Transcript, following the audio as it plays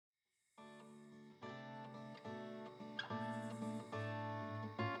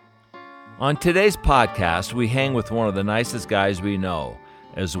On today's podcast, we hang with one of the nicest guys we know,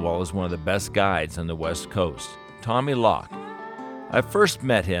 as well as one of the best guides on the West Coast, Tommy Locke. I first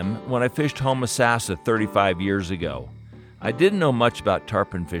met him when I fished Homosassa 35 years ago. I didn't know much about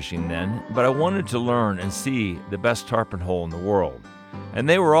tarpon fishing then, but I wanted to learn and see the best tarpon hole in the world. And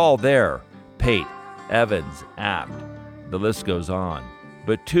they were all there: Pate, Evans, Apt. The list goes on.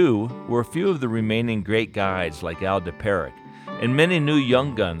 But two were a few of the remaining great guides like Al DePeric, and many new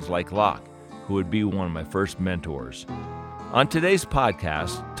young guns like Locke, who would be one of my first mentors. On today's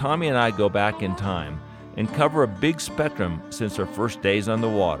podcast, Tommy and I go back in time and cover a big spectrum since our first days on the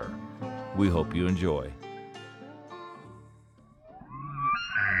water. We hope you enjoy.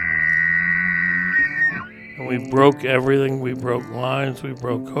 And we broke everything. We broke lines, we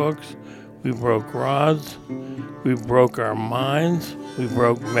broke hooks, we broke rods, we broke our minds, we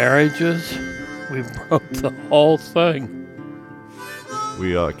broke marriages, we broke the whole thing.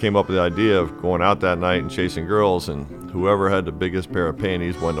 We came up with the idea of going out that night and chasing girls, and whoever had the biggest pair of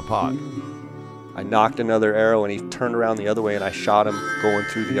panties won the pot. I knocked another arrow, and he turned around the other way, and I shot him going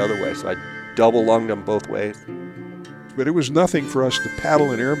through the other way. So I double lunged him both ways. But it was nothing for us to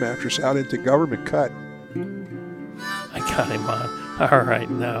paddle an air mattress out into Government Cut. I got him on. All right,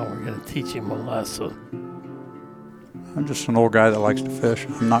 now we're going to teach him a lesson. I'm just an old guy that likes to fish.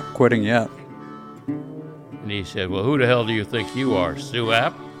 I'm not quitting yet. And he said, well, who the hell do you think you are, Sue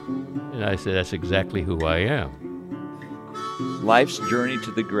App? And I said, that's exactly who I am. Life's journey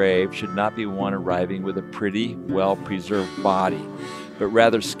to the grave should not be one arriving with a pretty, well-preserved body, but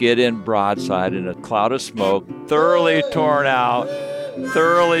rather skid in broadside in a cloud of smoke, thoroughly torn out,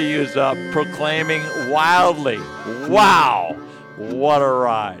 thoroughly used up, proclaiming wildly, wow, what a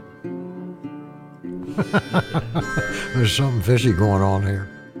ride. There's something fishy going on here.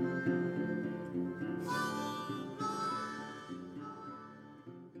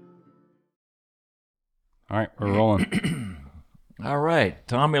 All right, we're rolling. All right,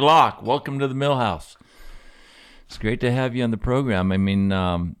 Tommy Locke, welcome to the Millhouse. It's great to have you on the program. I mean,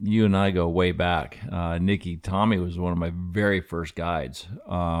 you and I go way back. Tommy was one of my very first guides.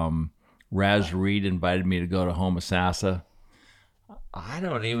 Raz Reed invited me to go to Homosassa. I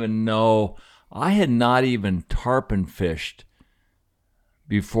don't even know. I had not even tarpon fished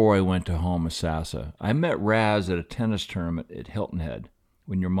before I went to Homosassa. I met Raz at a tennis tournament at Hilton Head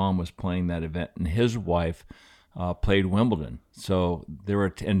when your mom was playing that event, and his wife played Wimbledon. So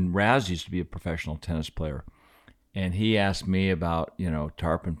and Raz used to be a professional tennis player. And he asked me about,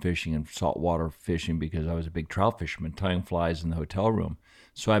 tarpon fishing and saltwater fishing because I was a big trout fisherman, tying flies in the hotel room.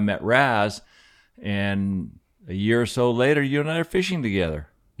 So I met Raz, and a year or so later, you and I are fishing together.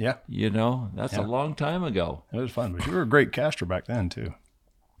 Yeah. That's a long time ago. It was fun, but you were a great caster back then, too.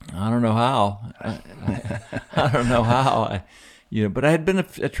 I don't know how. I don't know how. But I had been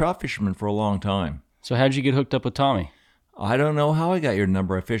a trout fisherman for a long time. So how'd you get hooked up with Tommy? I don't know how I got your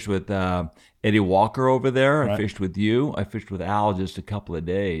number. I fished with Eddie Walker over there. Right. I fished with you. I fished with Al just a couple of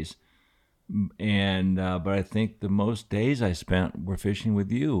days. And but I think the most days I spent were fishing with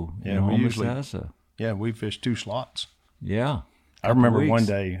you in Homosassa. Yeah, we fished 2 slots. Yeah. I remember one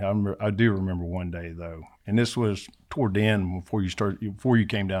day. I do remember one day though, and this was toward the end before you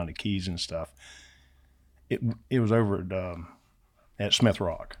came down to Keys and stuff. It was over at Smith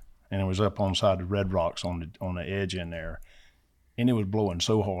Rock, and it was up on the side of Red Rocks on the edge in there, and it was blowing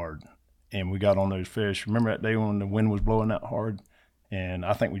so hard, and we got on those fish. Remember that day when the wind was blowing that hard, and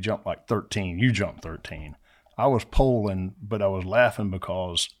I think we jumped like 13. You jumped 13. I was poling, but I was laughing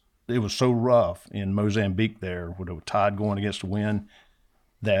because it was so rough in Mozambique there with the tide going against the wind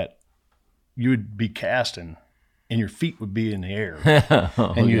that you would be casting and your feet would be in the air.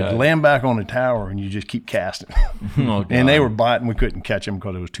 And you'd land back on the tower and you just keep casting. And they were biting. We couldn't catch them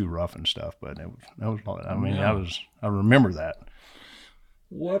because it was too rough and stuff. But I remember that.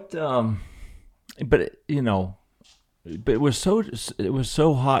 What, but it was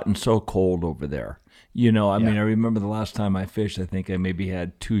so hot and so cold over there. I mean, I remember the last time I fished, I think I maybe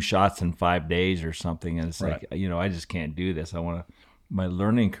had 2 shots in 5 days or something. And it's like, I just can't do this. My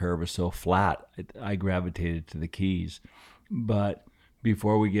learning curve is so flat. I gravitated to the Keys. But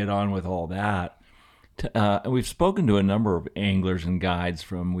before we get on with all that, we've spoken to a number of anglers and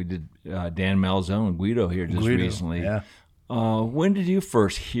guides we did Dan Malzone and Guido here just recently. Yeah. When did you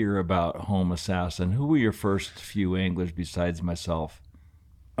first hear about Homosassa, and who were your first few anglers besides myself?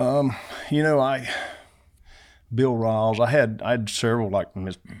 Bill Riles. I had several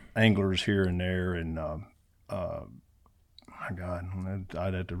anglers here and there, and my God,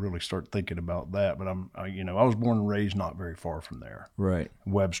 I'd have to really start thinking about that. But I was born and raised not very far from there. Right.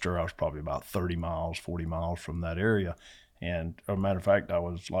 Webster, I was probably about 30 miles, 40 miles from that area. And as a matter of fact, I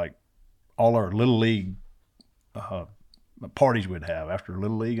was like all our little league parties we'd have after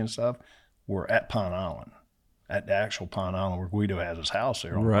little league and stuff were at Pine Island, at the actual Pine Island where Guido has his house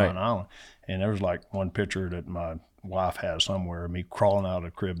there on Pine Island. And there was like one picture that my wife has somewhere of me crawling out of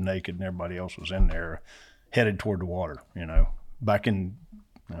the crib naked and everybody else was in there headed toward the water, back in,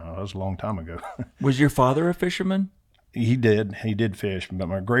 that was a long time ago. Was your father a fisherman? He did fish, but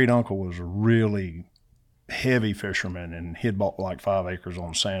my great uncle was a really heavy fisherman, and he'd bought like 5 acres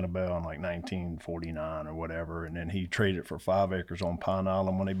on Sanibel in like 1949 or whatever, and then he traded for 5 acres on Pine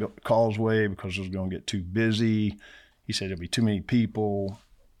Island when they built the causeway because it was going to get too busy. He said there'd be too many people,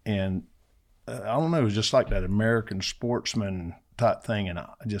 and I don't know, it was just like that American sportsman type thing. And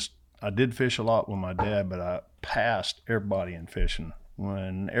I did fish a lot with my dad, but I passed everybody in fishing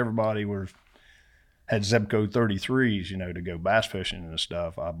when everybody had Zebco 33s, to go bass fishing and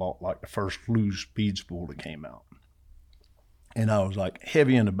stuff. I bought like the first Flu speed spool that came out. And I was like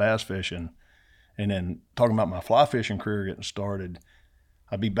heavy into bass fishing. And then talking about my fly fishing career getting started,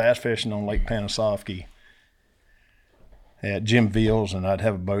 I'd be bass fishing on Lake Panasoffkee at Jim Veal's, and I'd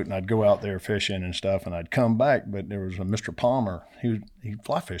have a boat and I'd go out there fishing and stuff, and I'd come back, but there was a Mr. Palmer, he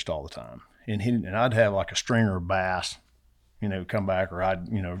fly fished all the time. And I'd have like a stringer of bass, come back, or I'd,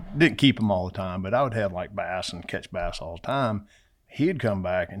 didn't keep them all the time, but I would have like bass and catch bass all the time. He'd come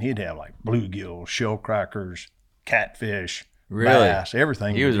back and he'd have like bluegills, shell crackers, catfish, bass,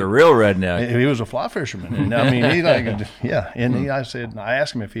 everything. He was a real redneck. He was a fly fisherman. And I mean, he like, yeah. And I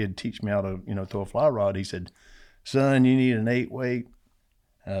asked him if he'd teach me how to, throw a fly rod. He said, son, you need an 8-weight,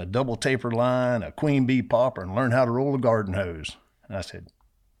 a double tapered line, a queen bee popper, and learn how to roll a garden hose. And I said,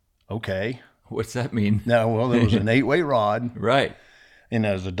 okay. What's that mean? No, well, there was an 8-weight rod. Right. And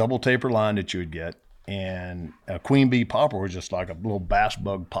there was a double taper line that you would get. And a queen bee popper was just like a little bass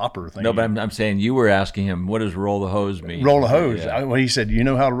bug popper thing. No, but I'm saying you were asking him, what does roll the hose mean? Roll a hose. Yeah. Well, he said, you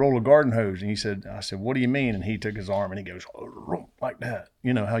know how to roll a garden hose? And I said, what do you mean? And he took his arm and he goes, oh, like that.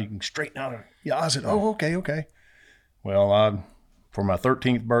 You know how you can straighten out a, yeah. I said, oh, okay. Well, for my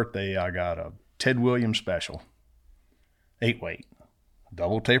 13th birthday, I got a Ted Williams special, 8-weight.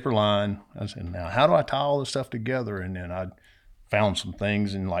 Double taper line. I said, now how do I tie all this stuff together? And then I found some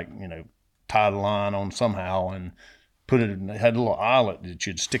things and tie the line on somehow and put it in, it had a little eyelet that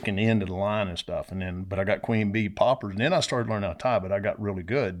you'd stick in the end of the line and stuff. But I got queen bee poppers, and then I started learning how to tie, but I got really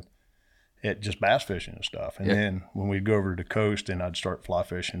good at just bass fishing and stuff. And then when we'd go over to the coast, and I'd start fly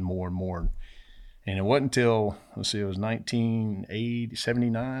fishing more and more. And it wasn't until, it was 1980,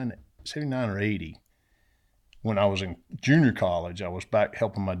 79 or 80. When I was in junior college, I was back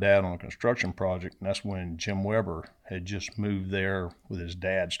helping my dad on a construction project, and that's when Jim Weber had just moved there with his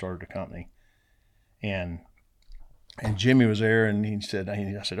dad, started a company. And Jimmy was there, and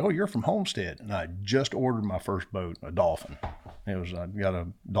I said, oh, you're from Homestead. And I just ordered my first boat, a Dolphin. I got a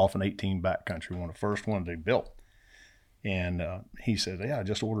Dolphin 18 backcountry, one of the first ones they built. And he said, yeah, I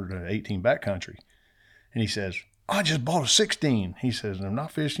just ordered an 18 backcountry. And he says, I just bought a 16. He says, I'm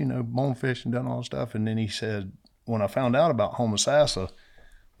not fishing, bone fishing, done all this stuff. And then he said, when I found out about Homosassa,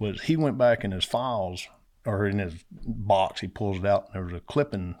 was he went back in his files, or in his box, he pulls it out, and there was a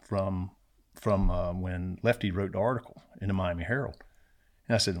clipping from when Lefty wrote the article in the Miami Herald.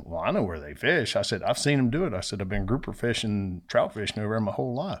 And I said, well, I know where they fish. I said, I've seen them do it. I said, I've been grouper fishing, trout fishing over there my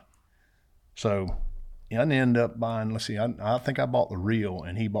whole life. So I didn't end up buying, I think I bought the reel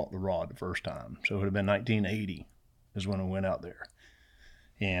and he bought the rod the first time. So it would have been 1980 is when I went out there.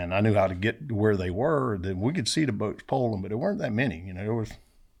 And I knew how to get to where they were. Then we could see the boats poling, but there weren't that many. There was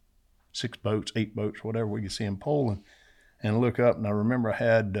 6 boats, 8 boats, whatever. We could see them poling and look up. And I remember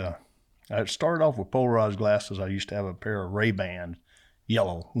I started off with polarized glasses. I used to have a pair of Ray-Ban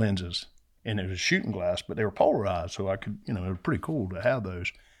yellow lenses, and it was shooting glass, but they were polarized. So I could, it was pretty cool to have those.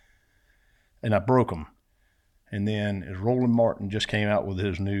 And I broke them. And then as Roland Martin just came out with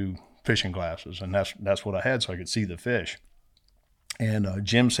his new fishing glasses, and that's what I had, so I could see the fish. And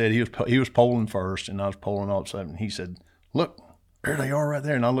Jim said he was poling first, and I was poling all of a sudden. He said, look, there they are right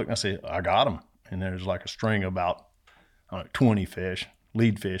there. And I looked and I said, I got them. And there's like a string of about 20 fish,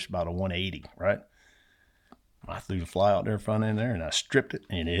 lead fish, about a 180, right? I threw the fly out there front end there, and I stripped it,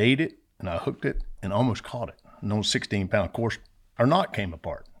 and it ate it, and I hooked it, and almost caught it. And those 16-pound, of course, our knot came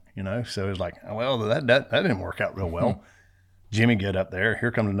apart, So it was like, well, that didn't work out real well. Jimmy get up there,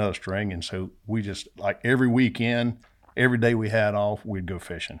 here comes another string. And so we just, like every weekend, every day we had off, we'd go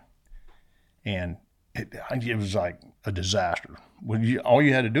fishing. And it was like a disaster. All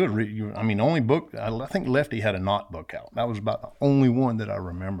you had to do is only book, I think Lefty had a knot book out. That was about the only one that I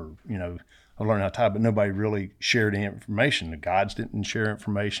remember, I learned how to tie, but nobody really shared any information. The guides didn't share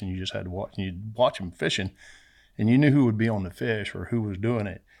information. You just had to watch, and you'd watch them fishing, and you knew who would be on the fish or who was doing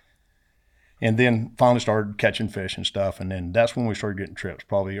it. And then finally started catching fish and stuff. And then that's when we started getting trips,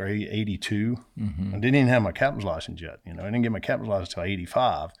 probably 82. I didn't even have my captain's license yet. I didn't get my captain's license until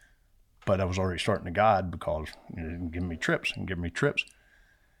 85. But I was already starting to guide because it didn't give me trips and give me trips.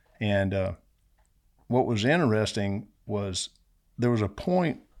 And what was interesting was there was a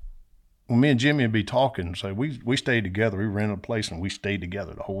point when me and Jimmy would be talking. So we stayed together. We rented a place and we stayed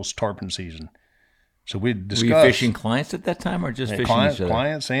together the whole tarpon season. So we'd discuss. Were you fishing clients at that time or just fishing each other?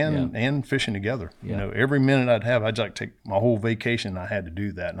 Clients and fishing together. Yeah. Every minute I'd have, I'd like take my whole vacation. I had to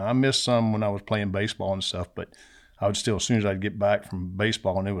do that. And I missed some when I was playing baseball and stuff, but I would still, as soon as I'd get back from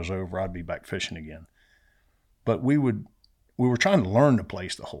baseball and it was over, I'd be back fishing again. But we were trying to learn the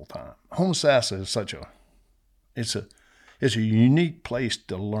place the whole time. Homosassa is it's a unique place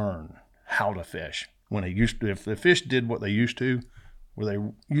to learn how to fish. When if the fish did what they used to, where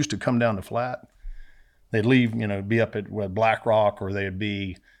they used to come down the flat, they'd leave, be up at Black Rock, or they'd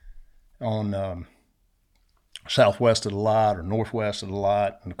be on southwest of the Light or northwest of the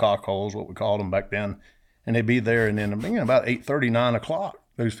Light, and the cockholes, what we called them back then. And they'd be there, and then about 8:30, 9 o'clock,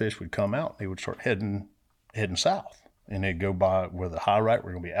 those fish would come out. They would start heading south, and they'd go by where the high right,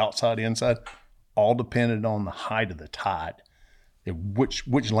 we're going to be outside, inside, all depended on the height of the tide,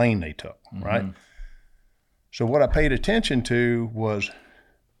 which lane they took, right? So what I paid attention to was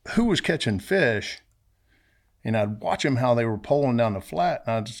who was catching fish, and I'd watch them how they were pulling down the flat,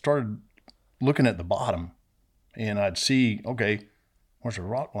 and I started looking at the bottom, and I'd see, okay, where's the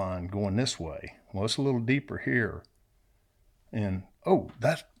rock line going this way? Well, it's a little deeper here. And,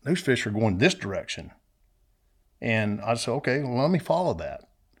 those fish are going this direction. And I said, okay, well, let me follow that.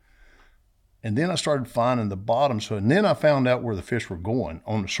 And then I started finding the bottom. And then I found out where the fish were going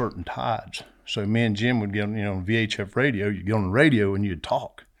on certain tides. So me and Jim would get on, VHF radio. You'd get on the radio and you'd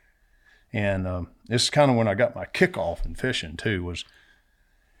talk. And this is kind of when I got my kickoff in fishing too, was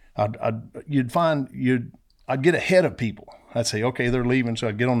I'd get ahead of people. I'd say, okay, they're leaving. So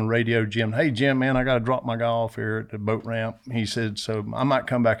I'd get on the radio, Jim. Hey, Jim, man, I got to drop my guy off here at the boat ramp. He said, so I might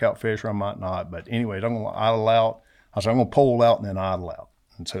come back out fish or I might not. But anyways, I'm going to idle out. I said, I'm going to pole out and then idle out.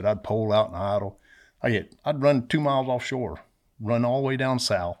 And so I'd pole out and idle. I'd run 2 miles offshore, run all the way down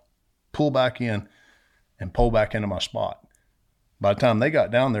south, pull back in, and pull back into my spot. By the time they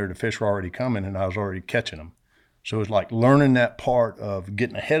got down there, the fish were already coming and I was already catching them. So it was like learning that part of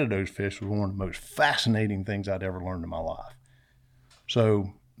getting ahead of those fish was one of the most fascinating things I'd ever learned in my life.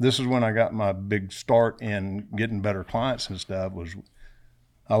 So this is when I got my big start in getting better clients and stuff.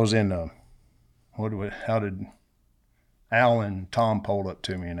 I was in how did Al and Tom pulled up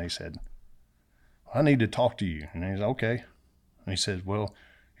to me and they said, I need to talk to you. And he said, okay. And he says, well,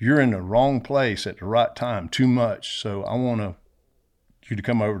 you're in the wrong place at the right time too much. So I want you to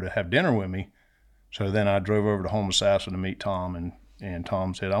come over to have dinner with me. So then I drove over to Homosassa to meet Tom, and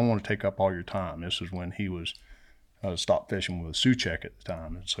Tom said, I want to take up all your time. This is when he was stopped fishing with Suchek at the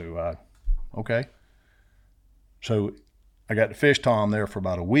time. And so, okay. So I got to fish Tom there for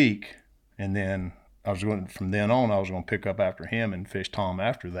about a week, and then from then on, I was going to pick up after him and fish Tom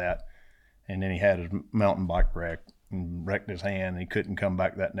after that. And then he had his mountain bike wrecked and wrecked his hand, and he couldn't come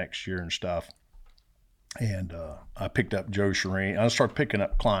back that next year and stuff. And I picked up Joe Shireen. I started picking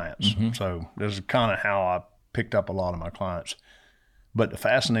up clients. So this is kind of how I picked up a lot of my clients. But the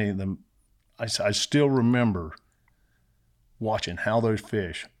fascinating thing, I still remember watching how those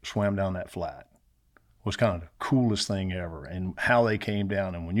fish swam down that flat. Was kind of the coolest thing ever, and how they came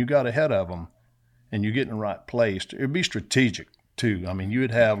down. And when you got ahead of them and you get in the right place, it would be strategic too. I mean, you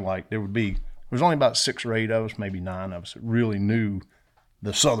would have there was only about 6 or 8 of us, maybe 9 of us that really knew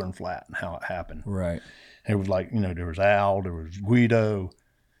the southern flat and how it happened. Right. It was there was Al, there was Guido,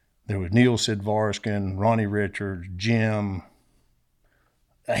 there was Neil Sidvarskin, Ronnie Richards, Jim,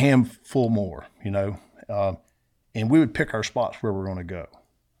 a handful more, and we would pick our spots where we're going to go.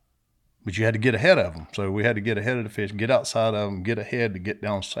 But you had to get ahead of them. So we had to get ahead of the fish, get outside of them, get ahead to get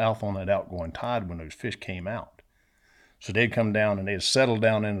down south on that outgoing tide when those fish came out. So they'd come down and they'd settle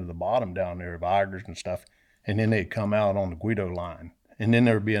down into the bottom down there of Igers and stuff, and then they'd come out on the Guido line. And then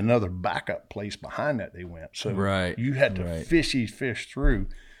there would be another backup place behind that they went. So you had to fish these fish through,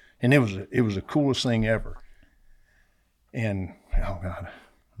 and it was the coolest thing ever. And, oh, God,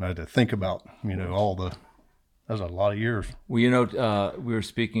 I had to think about, that was a lot of years. Well, we were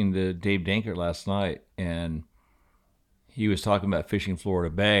speaking to Dave Dankert last night, and he was talking about fishing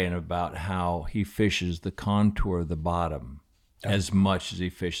Florida Bay and about how he fishes the contour of the bottom as much as he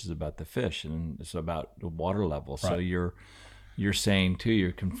fishes about the fish, and it's about the water level. Right. So you're saying too,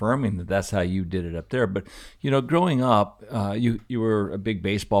 you're confirming that that's how you did it up there. But growing up, you were a big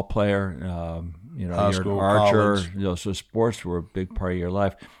baseball player. You know, High you're school, an archer. college. You know, so sports were a big part of your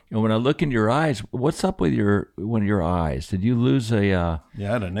life. And when I look in your eyes, what's up with one of your eyes? Did you lose a? Yeah, I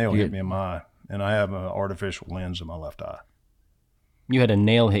had a nail You- hit me in my eye, and I have an artificial lens in my left eye. You had a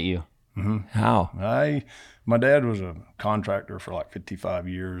nail hit you. How? My dad was a contractor for like 55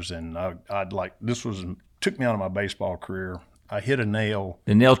 years, and took me out of my baseball career. I hit a nail.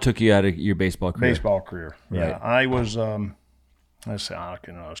 The nail took you out of your baseball career. Baseball career. Right. Yeah, I was. Let's say I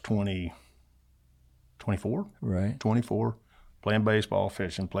was 24. Right. 24, playing baseball,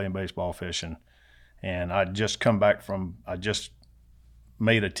 fishing, and I just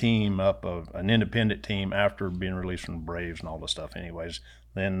made a team up of an independent team after being released from the Braves and all this stuff. Anyways,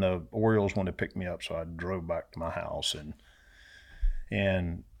 then the Orioles wanted to pick me up, so I drove back to my house and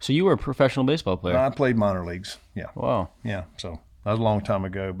So you were a professional baseball player. I played minor leagues. Yeah. Wow. Yeah. So that was a long time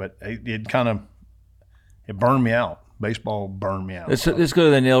ago, but it burned me out. Baseball burned me out. Let's go to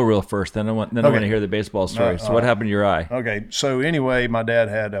the nail reel first. Then I want to hear the baseball story. So what happened to your eye? Okay. So anyway, my dad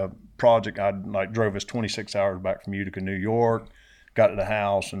had a project. I drove us 26 hours back from Utica, New York, got to the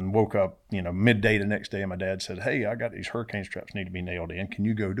house and woke up, midday the next day. And my dad said, "Hey, I got these hurricane straps need to be nailed in. Can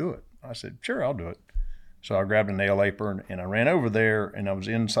you go do it?" I said, "Sure, I'll do it." So I grabbed a nail apron and I ran over there, and I was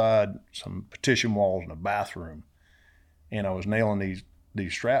inside some partition walls in a bathroom, and I was nailing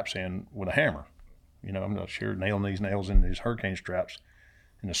these straps in with a hammer. I'm not sure, nailing these nails in these hurricane straps,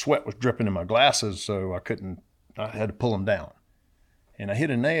 and the sweat was dripping in my glasses, so I had to pull them down. And I hit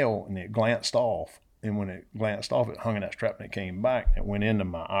a nail, and it glanced off. And when it glanced off, it hung in that strap, and it came back. It went into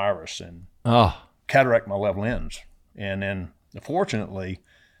my iris and cataracted my left lens. And then, fortunately,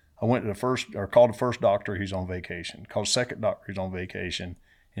 I went to called the first doctor. He's on vacation. Called the second doctor. He's on vacation.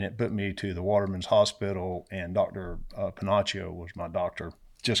 And it put me to the Waterman's Hospital, and Dr. Panaccio was my doctor.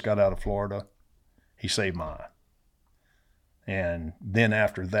 Just got out of Florida. He saved my eye. And then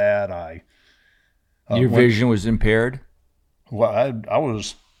after that, your vision was impaired? Well, I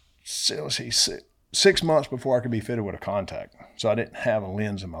was 6 months before I could be fitted with a contact. So I didn't have a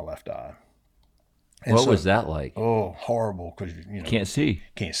lens in my left eye. And what was that like? Oh, horrible. Because can't see.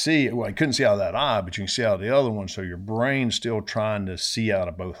 Can't see. Well, I couldn't see out of that eye, but you can see out of the other one. So your brain's still trying to see out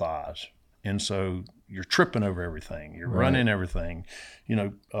of both eyes. And so you're tripping over everything. You're running everything.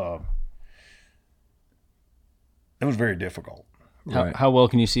 It was very difficult. How well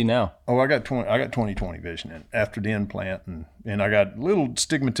can you see now? Oh, I got 20/20 vision in after the implant, and I got a little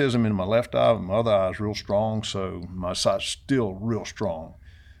stigmatism in my left eye, but my other eye is real strong, so my sight's still real strong.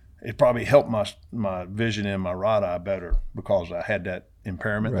 It probably helped my vision in my right eye better because I had that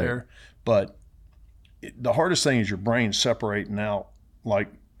impairment there. But the hardest thing is your brain separating out. Like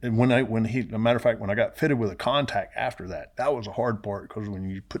a matter of fact, when I got fitted with a contact after that was a hard part, because when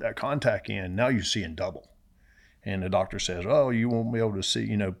you put that contact in, now you're seeing double. And the doctor says, "Oh, you won't be able to see,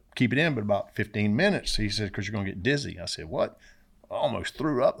 keep it in but about 15 minutes. He said, "because you're going to get dizzy." I said, "What?" I almost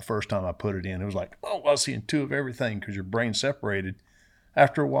threw up the first time I put it in. It was like, oh, I was seeing two of everything because your brain's separated.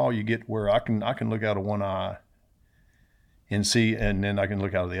 After a while, you get where I can look out of one eye and see, and then I can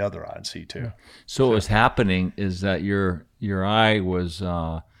look out of the other eye and see too. So what was happening is that your eye was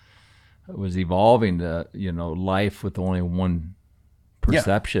evolving to life with only one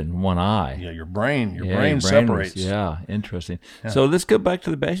perception, one eye. Yeah, your brain separates. Interesting. Yeah. So let's go back to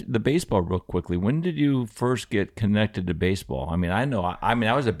the baseball real quickly. When did you first get connected to baseball? I mean, I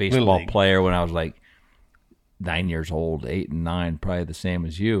was a baseball player when I was like 9 years old, 8 and 9, probably the same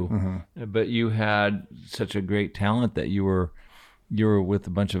as you. Mm-hmm. But you had such a great talent that you were with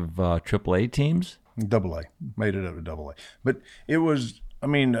a bunch of AAA teams. AA, made it up to AA. But it was,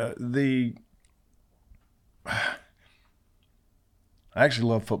 I actually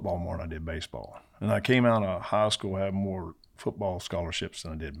love football more than I did baseball. And I came out of high school having more football scholarships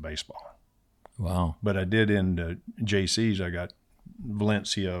than I did in baseball. Wow. But I did in the JCs. I got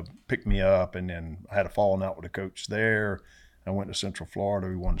Valencia picked me up, and then I had a falling out with a coach there. I went to Central Florida.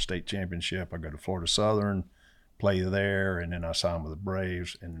 We won the state championship. I go to Florida Southern, play there, and then I signed with the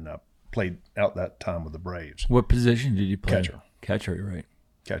Braves, and I played out that time with the Braves. What position did you play? Catcher. Catcher, you're right.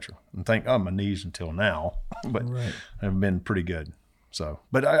 Catcher. And thank God my knees until now, but have been pretty good. So,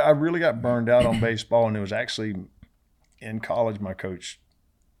 but I really got burned out on baseball, and it was actually in college. My coach,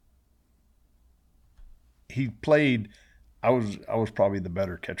 he played. I was probably the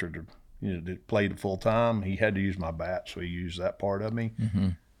better catcher that played full time. He had to use my bat, so he used that part of me. Mm-hmm.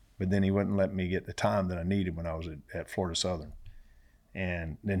 But then he wouldn't let me get the time that I needed when I was at Florida Southern,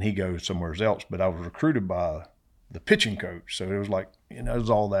 and then he goes somewhere else. But I was recruited by the pitching coach, so it was like it was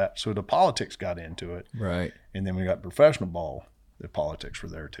all that. So the politics got into it, right? And then we got professional ball. The politics were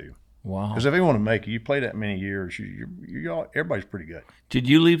there too. Wow. Because if they want to make it, you play that many years, everybody's pretty good. Did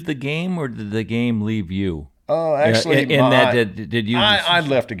you leave the game, or did the game leave you? Oh, actually, did you? I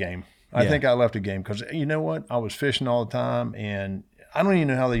left the game. I think I left the game because you know what? I was fishing all the time, and I don't even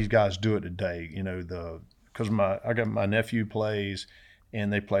know how these guys do it today. You know, because I got my nephew plays,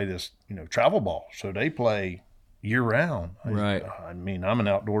 and they play this travel ball, so they play year round. Right. I mean, I'm an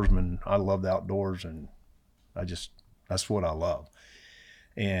outdoorsman. I love the outdoors, and that's what I love.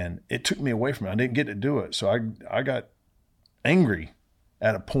 And it took me away from it. I didn't get to do it, so I got angry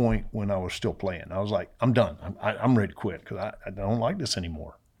at a point when I was still playing. I was like, I'm done. I'm ready to quit because I don't like this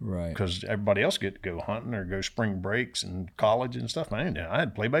anymore. Right. Because everybody else get to go hunting or go spring breaks and college and stuff. I had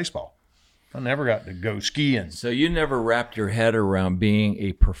to play baseball. I never got to go skiing. So you never wrapped your head around being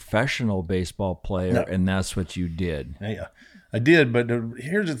a professional baseball player, and that's what you did. Yeah, I did. But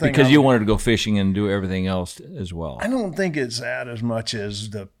here's the thing. Because you wanted to go fishing and do everything else as well. I don't think it's that as much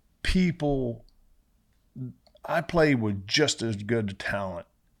as the people. I played with just as good talent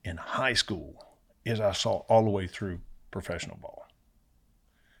in high school as I saw all the way through professional ball.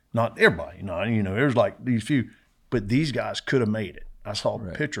 Not everybody, there's like these few, but these guys could have made it. I saw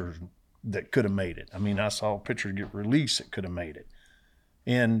pitchers that could have made it. I mean, I saw pitchers get released that could have made it.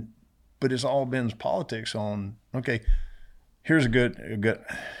 But it's all been politics on, okay, here's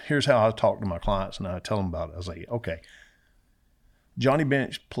here's how I talk to my clients and I tell them about it. I was like, okay, Johnny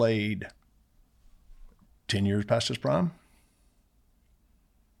Bench played 10 years past his prime.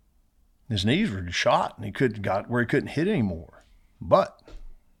 His knees were shot and he couldn't hit anymore. But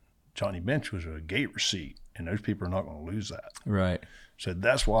Johnny Bench was a gate receipt, and those people are not going to lose that. Right. So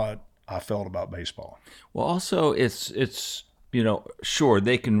that's why I felt about baseball. Well, also it's sure,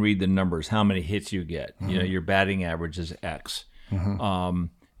 they can read the numbers, how many hits you get. Mm-hmm. Your batting average is X. Mm-hmm.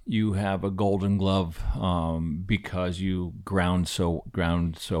 You have a Golden Glove because you ground so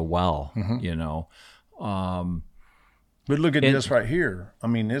well. Mm-hmm. But look at this right here. I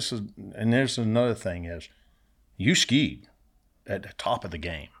mean, there's another thing is, you skied at the top of the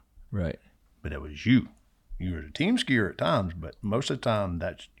game. Right. But it was you. You were a team skier at times, but most of the time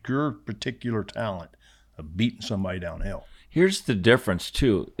that's your particular talent of beating somebody downhill. Here's the difference,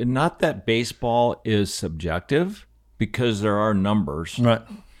 too. Not that baseball is subjective, because there are numbers. Right.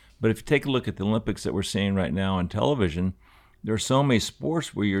 But if you take a look at the Olympics that we're seeing right now on television, there are so many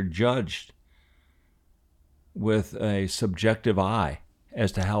sports where you're judged with a subjective eye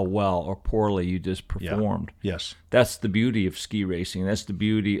as to how well or poorly you just performed. Yeah. Yes. That's the beauty of ski racing. That's the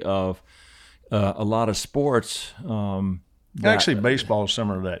beauty of a lot of sports. Actually, baseball is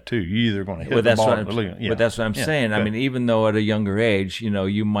similar to that too. You're either going to hit the that's ball. But that's what I'm saying. I mean, even though at a younger age,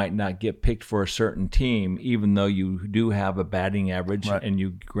 you might not get picked for a certain team, even though you do have a batting average and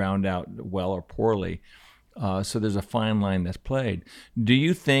you ground out well or poorly. So there's a fine line that's played. Do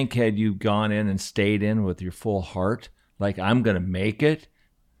you think, had you gone in and stayed in with your full heart, like, I'm going to make it,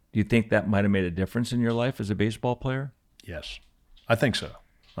 do you think that might have made a difference in your life as a baseball player? Yes, I think so.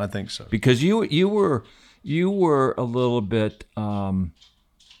 Because you were a little bit,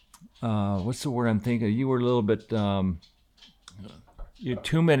 what's the word I'm thinking of? You were a little bit, you had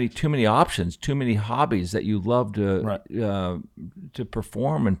too many options, too many hobbies that you love to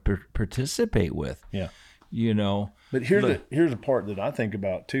perform and participate with. Yeah. But here's the part that I think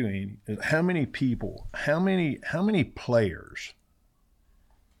about too, Ian, is how many people, how many players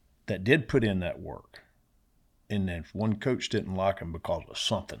that did put in that work, and then one coach didn't like them because of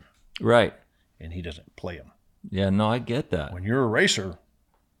something. Right. And he doesn't play them. Yeah, no, I get that. When you're a racer,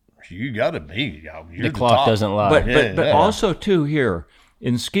 you got to be. The clock doesn't lie. But also, too, here,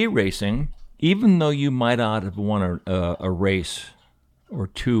 in ski racing, even though you might not have won a race or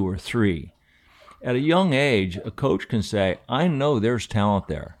two or three, at a young age, a coach can say, I know there's talent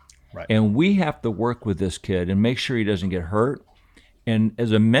there. Right. And we have to work with this kid and make sure he doesn't get hurt. And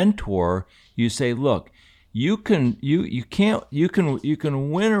as a mentor, you say, look, you can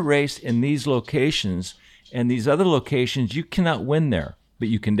win a race in these locations, and these other locations you cannot win there, but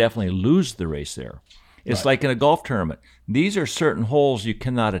you can definitely lose the race there. It's like in a golf tournament. These are certain holes you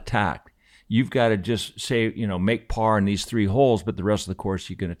cannot attack. You've got to just say, make par in these 3 holes, but the rest of the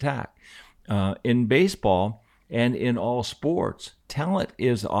course you can attack. In baseball and in all sports, talent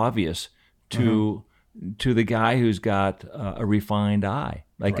is obvious to the guy who's got a refined eye,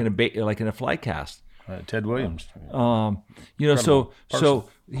 like in a fly cast. Ted Williams. So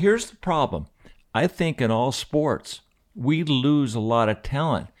here's the problem. I think in all sports, we lose a lot of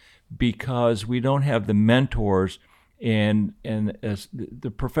talent because we don't have the mentors and as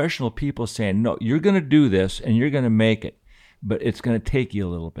the professional people saying, no, you're going to do this and you're going to make it, but it's going to take you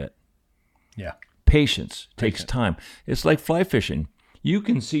a little bit. Yeah. Patience takes time. It's like fly fishing. You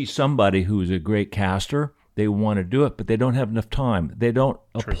can see somebody who's a great caster, they want to do it, but they don't have enough time. They don't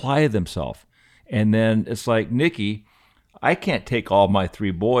apply themselves. And then it's like, Nicky, I can't take all my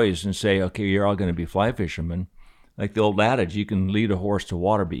 3 boys and say, okay, you're all going to be fly fishermen. Like the old adage, you can lead a horse to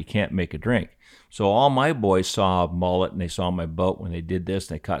water, but you can't make it drink. So all my boys saw mullet and they saw my boat when they did this,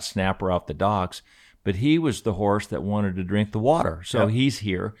 and they caught snapper off the docks. But he was the horse that wanted to drink the water. So he's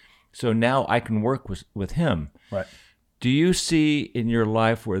here. So now I can work with him. Right. Do you see in your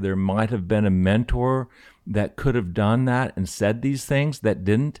life where there might have been a mentor that could have done that and said these things that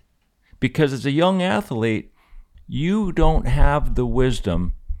didn't? Because as a young athlete, you don't have the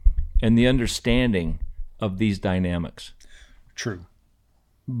wisdom and the understanding of these dynamics. True.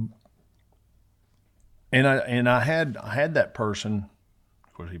 And I had that person,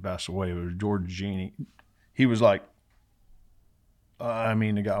 of course he passed away, it was George Genie. He was like,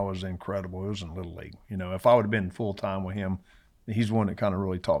 the guy was incredible. It was in Little League. If I would have been full-time with him, he's the one that kind of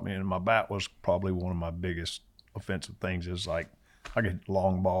really taught me. And my bat was probably one of my biggest offensive things is like, I could hit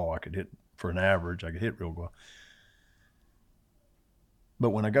long ball. I could hit for an average. I could hit real well. But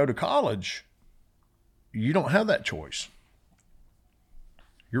when I go to college, you don't have that choice.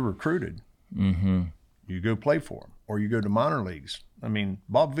 You're recruited. Mm-hmm. You go play for them, or you go to minor leagues.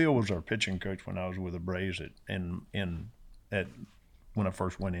 Bob Veal was our pitching coach when I was with the Braves when I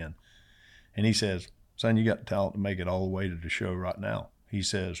first went in. And he says, son, you got the talent to make it all the way to the show right now. He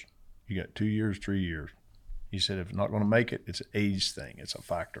says, you got 2 years, 3 years. He said, if you're not going to make it, it's an age thing. It's a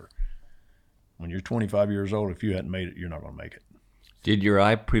factor. When you're 25 years old, if you hadn't made it, you're not going to make it. Did your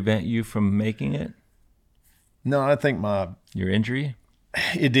eye prevent you from making it? No, I think your injury?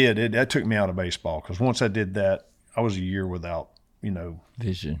 It did. That took me out of baseball because once I did that, I was a year without,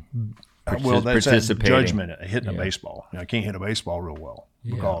 vision. Well, that's that judgment hitting a baseball. I can't hit a baseball real well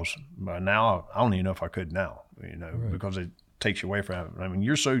because now I don't even know if I could now, because it takes you away from it.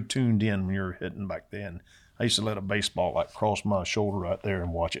 You're so tuned in when you're hitting back then. I used to let a baseball like cross my shoulder right there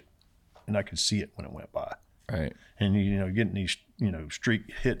and watch it, and I could see it when it went by. Right. And getting these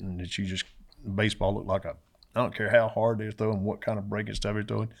streak hitting that baseball looked like I don't care how hard they're throwing, what kind of breaking stuff you're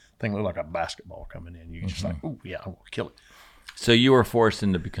throwing, thing looked like a basketball coming in. You just like, oh yeah, I'm gonna kill it. So you were forced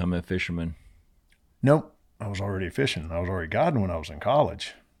into becoming a fisherman? Nope, I was already fishing. I was already guiding when I was in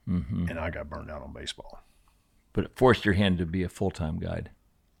college, mm-hmm. and I got burned out on baseball. But it forced your hand to be a full-time guide.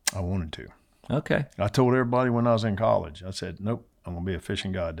 I wanted to. Okay. I told everybody when I was in college, I said, nope, I'm gonna be a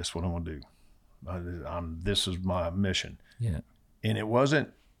fishing guide. That's what I'm gonna do. This is my mission. Yeah. And it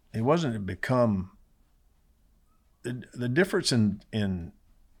wasn't to become the difference in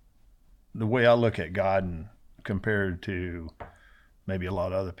the way I look at guiding compared to maybe a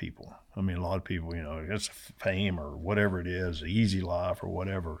lot of other people. A lot of people, it's fame or whatever it is, easy life or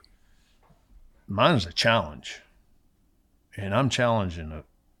whatever. Mine is a challenge. And I'm challenging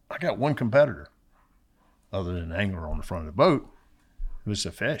I got one competitor other than an angler on the front of the boat. It was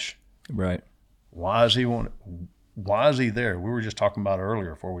the fish. Right. Why is he there? We were just talking about it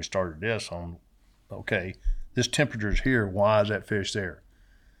earlier before we started this on, okay, this temperature's here. Why is that fish there?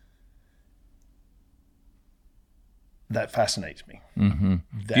 That fascinates me. Mm-hmm.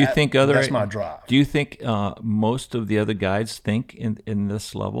 Do you think that's my drive. Do you think most of the other guides think in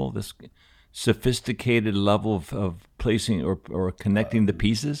this level, this sophisticated level of placing or connecting the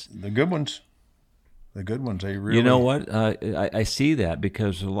pieces? The good ones, they really. You know what? I see that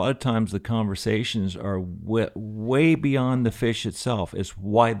because a lot of times the conversations are way beyond the fish itself. It's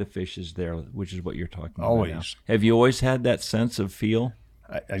why the fish is there, which is what you're talking about. Always. Now. Have you always had that sense of feel?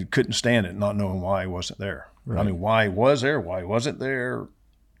 I couldn't stand it, not knowing why he wasn't there. Right. Why he was there, why he wasn't there,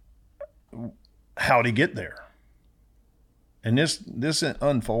 how'd he get there? And this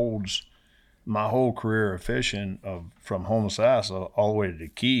unfolds my whole career of fishing from Homosassa all the way to the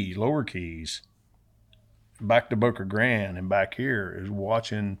Keys, Lower Keys, back to Boca Grande and back here is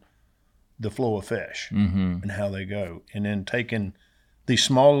watching the flow of fish mm-hmm. and how they go. And then taking these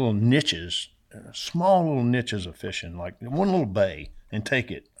small little niches of fishing, like one little bay, and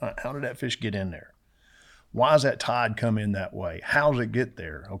take it. How did that fish get in there? Why does that tide come in that way? How does it get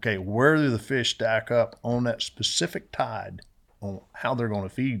there? Okay, where do the fish stack up on that specific tide on how they're going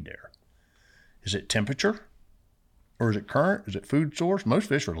to feed there? Is it temperature? Or is it current? Is it food source? Most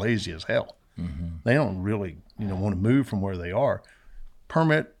fish are lazy as hell. Mm-hmm. They don't really, want to move from where they are.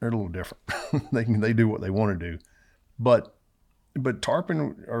 Permit, they're a little different. they do what they want to do. But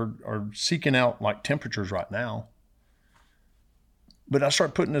tarpon are seeking out like temperatures right now. But I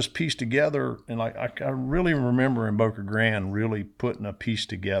start putting this piece together, and I really remember in Boca Grande really putting a piece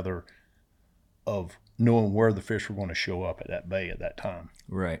together of knowing where the fish were going to show up at that bay at that time.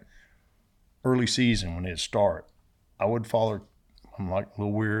 Right. Early season when it'd start, I would follow I'm like a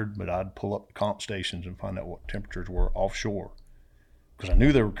little weird, but I'd pull up the comp stations and find out what temperatures were offshore. Because I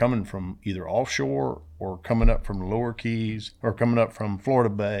knew they were coming from either offshore or coming up from the lower Keys or coming up from Florida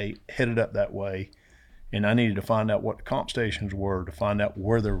Bay, headed up that way. And I needed to find out what the comp stations were to find out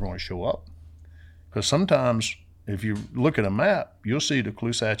where they were going to show up. Because sometimes if you look at a map, you'll see the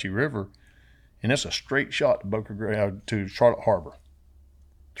Caloosahatchee River, and it's a straight shot to Charlotte Harbor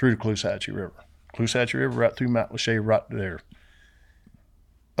through the Caloosahatchee River. Caloosahatchee River right through Mount Lachey right there.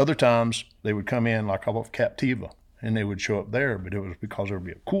 Other times they would come in like off Captiva and they would show up there, but it was because there would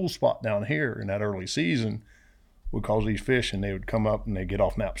be a cool spot down here in that early season would cause these fish, and they would come up and they'd get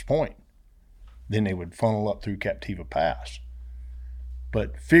off Knapp's Point. Then they would funnel up through Captiva Pass.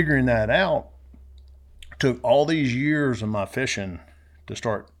 But figuring that out took all these years of my fishing to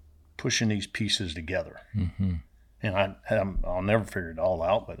start pushing these pieces together. Mm-hmm. And I'll never figure it all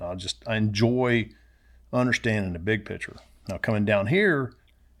out, but I enjoy understanding the big picture. Now coming down here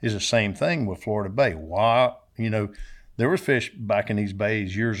is the same thing with Florida Bay. Why, there was fish back in these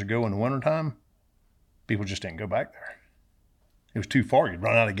bays years ago in the wintertime. People just didn't go back there. It was too far. You'd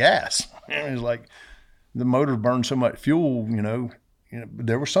run out of gas. It was like the motor burned so much fuel,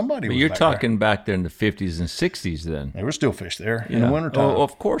 there was somebody. But was you're back talking back there in the 50s and 60s then. There were still fish there in the wintertime. Oh,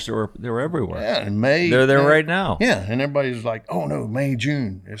 of course, they were everywhere. Yeah, in May. They're there right now. Yeah, and everybody's like, oh, no, May,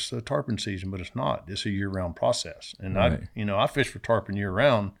 June. It's the tarpon season, but it's not. It's a year-round process. And Right. I fish for tarpon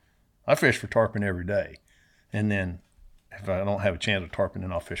year-round. I fish for tarpon every day. And then if I don't have a chance of tarpon,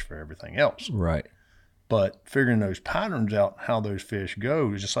 then I'll fish for everything else. Right. But figuring those patterns out, how those fish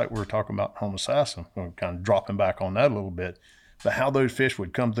go, is just like we were talking about homosassa. I'm kind of dropping back on that a little bit. But how those fish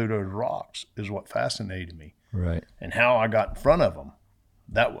would come through those rocks is what fascinated me. Right. And how I got in front of them,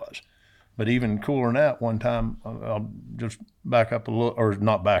 that was. But even cooler than that, one time, I'll just back up a little, or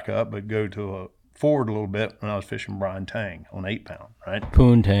not back up, but go to forward a little bit when I was fishing Brian Tang on 8-pound, right?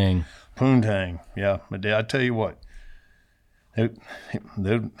 Poontang. Poontang, yeah. But I tell you what,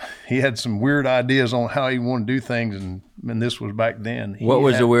 he had some weird ideas on how he wanted to do things, and this was back then. What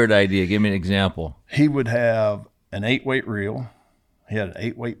was the weird idea? Give me an example. He would have an 8-weight reel. He had an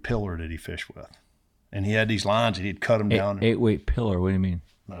 8-weight pillar that he fished with. And he had these lines and he'd cut them down. 8-weight pillar, what do you mean?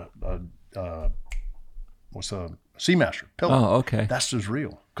 What's a Seamaster pillar. Oh, okay. That's his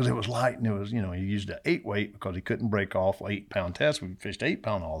reel. Because it was light and it was, he used an 8-weight because he couldn't break off 8-pound test. We fished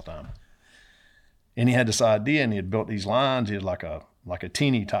 8-pound all the time. And he had this idea, and he had built these lines. He had like a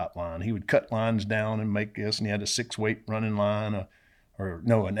teeny top line. He would cut lines down and make this, and he had a 6-weight running line, an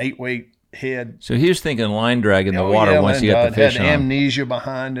 8-weight head. So he was thinking line drag in the water once he got the fish had on. amnesia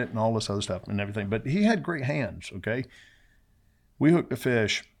behind it and all this other stuff and everything. But he had great hands, okay? We hooked the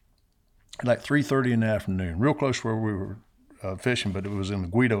fish at like 3:30 in the afternoon, real close to where we were fishing, but it was in the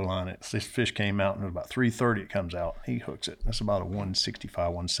Guido line. This fish came out, and it was about 3:30 it comes out. He hooks it. That's about a 165,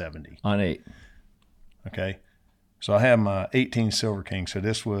 170. On 8. Okay. So I have my 18 Silver King. So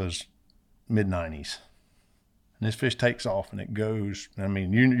this was mid-90s. And this fish takes off, and it goes,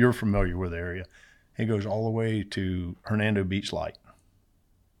 you're familiar with the area. It goes all the way to Hernando Beach Light.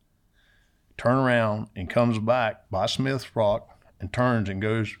 Turn around and comes back by Smith's Rock and turns and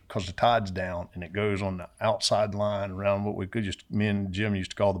goes, because the tide's down, and it goes on the outside line around what me and Jim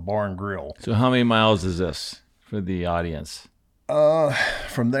used to call the bar and grill. So how many miles is this for the audience?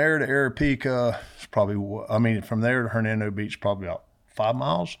 From there to Arapica, it's probably, from there to Hernando Beach, probably about 5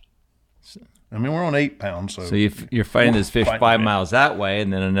 miles. We're on 8 pounds. So you're fighting this fish 5 miles that way,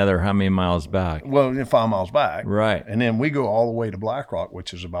 and then another how many miles back? Well, 5 miles back. Right. And then we go all the way to Black Rock,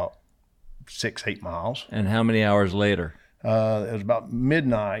 which is about 6-8 miles. And how many hours later? It was about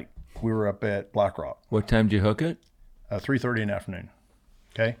midnight. We were up at Black Rock. What time did you hook it? 3:30 in the afternoon.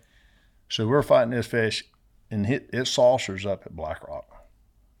 Okay. So we're fighting this fish, and it saucers up at Black Rock.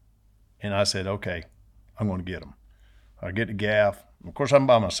 And I said, okay, I'm going to get him. I get the gaff. Of course, I'm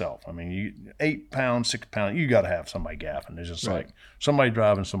by myself. 8 pounds, 6 pounds, you got to have somebody gaffing. It's just like somebody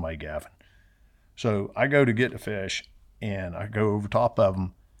driving, somebody gaffing. So I go to get the fish, and I go over top of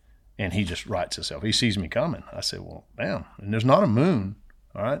him, and he just rights himself. He sees me coming. I said, well, damn. And there's not a moon,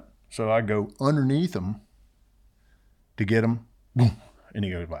 all right? So I go underneath him to get him, boom, and he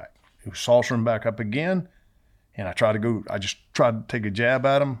goes back. He was saucering back up again, and I just tried to take a jab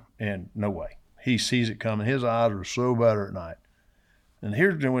at him, and no way. He sees it coming. His eyes are so better at night. And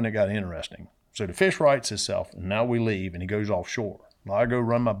here's when it got interesting. So the fish rights itself, and now we leave, and he goes offshore. Well, I go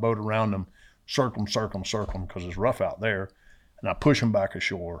run my boat around him, circle him, because it's rough out there, and I push him back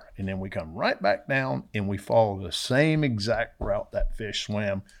ashore, and then we come right back down, and we follow the same exact route that fish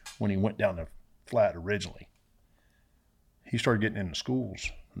swam when he went down the flat originally. He started getting into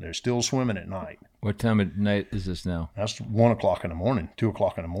schools They're still swimming at night. What time of night is this now? That's 1 o'clock in the morning, 2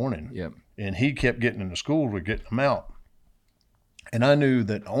 o'clock in the morning. Yep. And he kept getting into school to get them out. And I knew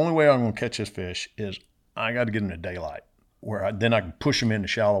that the only way I'm going to catch this fish is I got to get them to daylight, where then I can push them into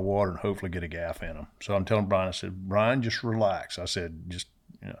shallow water and hopefully get a gaff in them. So I'm telling Brian, I said, Brian, just relax. I said, just,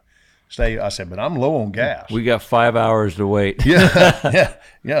 stay. I said, but I'm low on gas. We got 5 hours to wait. Yeah.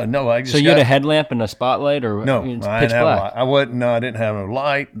 No, I just So you had a headlamp and a spotlight, or no, it's I pitch didn't have a black? light. I didn't have no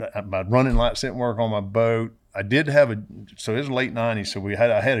light. My running lights didn't work on my boat. I did have so it was late 90s, so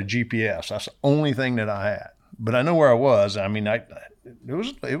I had a GPS. That's the only thing that I had. But I know where I was. I mean, it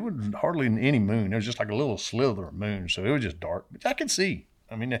was hardly any moon. It was just like a little slither of moon, so it was just dark. But I could see.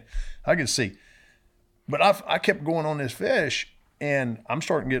 I mean, I could see. But I kept going on this fish, and I'm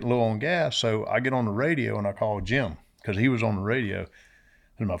starting to get low on gas, so I get on the radio and I call Jim because he was on the radio.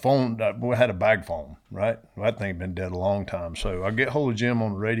 And my phone, I had a bag phone, right? Well, that thing had been dead a long time. So I get hold of Jim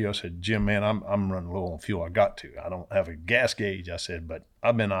on the radio. I said, Jim, man, I'm running low on fuel. I got to. I don't have a gas gauge. I said, but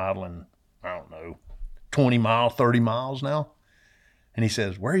I've been idling, I don't know, 20 miles, 30 miles now. And he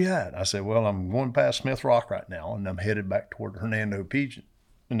says, where are you at? I said, well, I'm going past Smith Rock right now, and I'm headed back toward Hernando Peak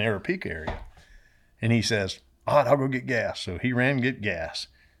in the Arapaika area. And he says, all right, I'll go get gas. So he ran and get gas.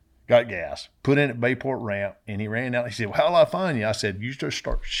 Got gas, put in at Bayport Ramp, and he ran out. He said, well, how'll I find you? I said, you just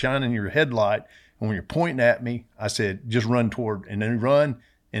start shining your headlight, and when you're pointing at me, I said, just run toward, and then run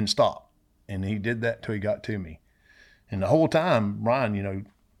and stop. And he did that till he got to me. And the whole time, Brian,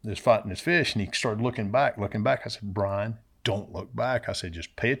 is fighting this fish, and he started looking back. I said, Brian, don't look back. I said,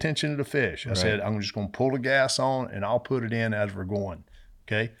 just pay attention to the fish. I said, I'm just going to pull the gas on, and I'll put it in as we're going,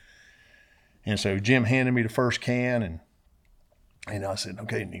 okay? And so Jim handed me the first can, and I said,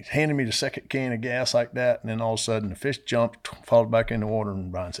 okay, and he's handing me the second can of gas like that, and then all of a sudden the fish jumped, falls back in the water,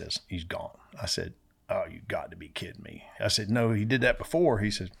 and Brian says, he's gone. I said, oh, you got to be kidding me. I said, no, he did that before.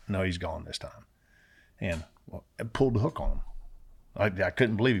 He said, no, he's gone this time. And I pulled the hook on him. I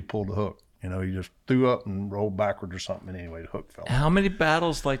couldn't believe he pulled the hook. He just threw up and rolled backwards or something, and anyway, the hook fell. How many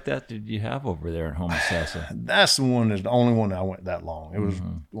battles like that did you have over there in Homosassa? That's the only one that I went that long. It was,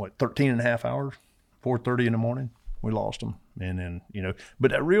 13 and a half hours, 4:30 in the morning. We lost them. And then,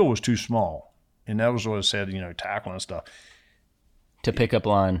 but that reel was too small. And that was what I said, tackling and stuff. To pick up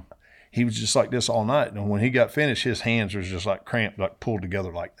line. He was just like this all night. And when he got finished, his hands was just like cramped, like pulled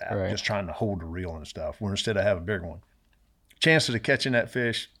together like that, right. Just trying to hold the reel and stuff. Where instead of having a bigger one. Chances of catching that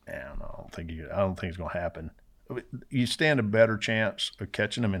fish, I don't think it's going to happen. You stand a better chance of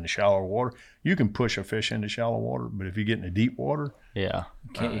catching them in the shallow water. You can push a fish into shallow water, but if you get in the deep water, yeah,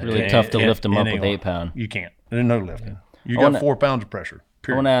 really tough to lift them up with 8 pound. You can't. There's no lifting. You got 4 pounds of pressure.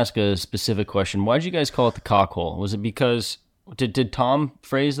 Period. I want to ask a specific question. Why did you guys call it the cockhole? Was it because did Tom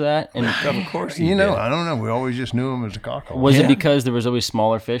phrase that? And of course, I don't know. We always just knew him as a cockhole. Was it because there was always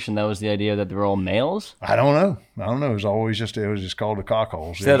smaller fish, and that was the idea that they were all males? I don't know. It was just called the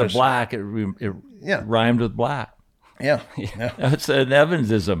cockholes. Instead of black, it rhymed with black. Yeah. That's an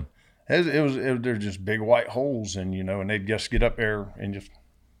Evansism. They're just big white holes, and and they'd just get up there and just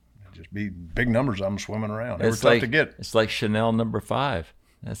be big numbers of them swimming around. They were tough to get. It's like Chanel number 5.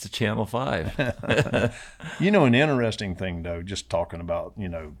 That's the Channel 5. An interesting thing though, just talking about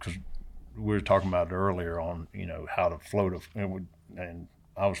because we were talking about it earlier on how to float and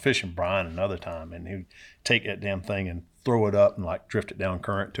I was fishing Brian another time, and he'd take that damn thing and throw it up and like drift it down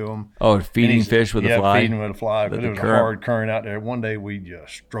current to him. Oh, feeding fish with a fly? Yeah, feeding with a fly. But it was a hard current out there. One day we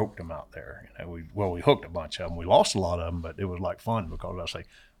just stroked them out there. We hooked a bunch of them. We lost a lot of them, but it was like fun because I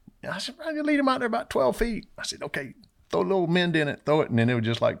said, I lead them out there about 12 feet. I said, okay, throw a little mend in it, throw it. And then it was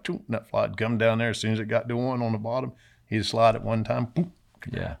just like, and that fly would come down there. As soon as it got to one on the bottom, he'd slide it one time. Boom,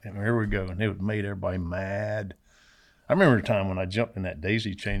 yeah. And here we go. And it made everybody mad. I remember a time when I jumped in that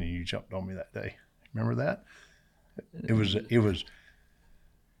daisy chain and you jumped on me that day. Remember that? It was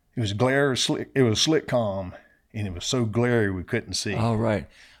glare slick. It was slick calm, and it was so glary we couldn't see. Oh, right.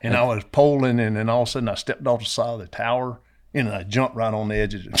 And I was poling, and then all of a sudden I stepped off the side of the tower, and I jumped right on the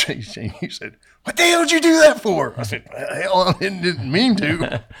edge of the daisy chain. You said, "What the hell did you do that for?" I said, "Hell, I didn't mean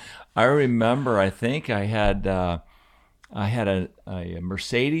to." I remember. I think I had a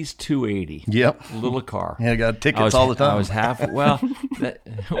Mercedes 280. Yep. Little car. Yeah, I got tickets all the time. I was half. I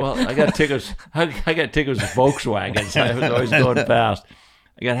got tickets. I got tickets with Volkswagens. I was always going fast.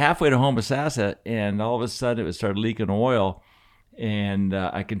 I got halfway to Homosassa, and all of a sudden it started leaking oil, and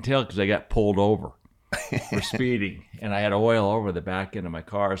I can tell because I got pulled over for speeding, and I had oil over the back end of my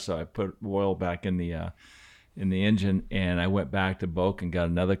car, so I put oil back in the engine, and I went back to Boca and got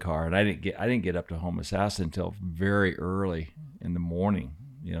another car, and I didn't get up to Homosassa until very early in the morning.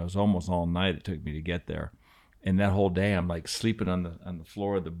 It was almost all night it took me to get there, And that whole day, I'm like sleeping on the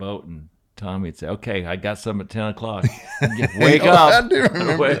floor of the boat, and Tommy would say, "Okay, I got some at 10 o'clock. Wake up! I do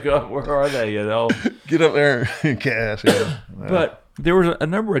remember. Wake up! Where are they? You know, get up there and cast." Yeah. But there was a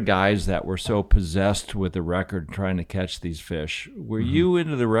number of guys that were so possessed with the record trying to catch these fish. Were you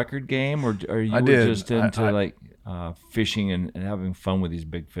into the record game, or you were just into fishing and having fun with these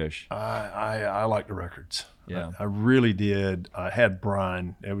big fish? I like the records. Yeah, I really did. I had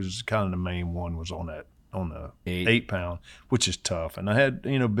Brian. It was kind of the main one was on the 8 pound, which is tough. And I had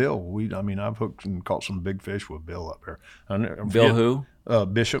Bill. I've hooked and caught some big fish with Bill up there. Bill who?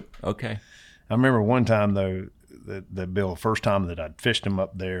 Bishop. Okay. I remember one time though that Bill, first time that I'd fished him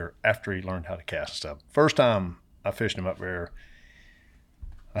up there after he learned how to cast stuff. First time I fished him up there,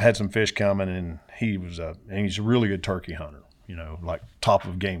 I had some fish coming, and he's a really good turkey hunter. Like top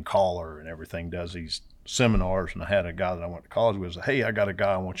of game caller and everything. Does these seminars, and I had a guy that I went to college with. Said, "Hey, I got a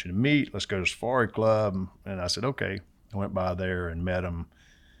guy I want you to meet. Let's go to Safari Club." And I said, "Okay." I went by there and met him,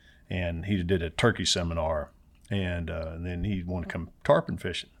 and he did a turkey seminar, and then he wanted to come tarpon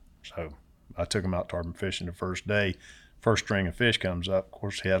fishing. So I took him out tarpon fishing the first day. First string of fish comes up. Of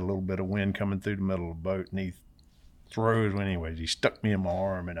course, he had a little bit of wind coming through the middle of the boat, and he throws. Anyways, he stuck me in my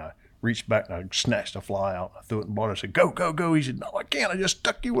arm, and I reached back and I snatched a fly out. I threw it in the water. I said, "Go, go, go." He said, "No, I can't. I just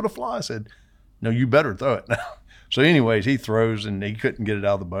stuck you with a fly." I said, "No, you better throw it now." So anyways, he throws, and he couldn't get it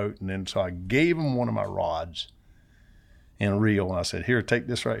out of the boat. And then so I gave him one of my rods and a reel. And I said, "Here, take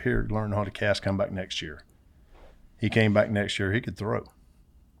this right here. Learn how to cast. Come back next year." He came back next year. He could throw.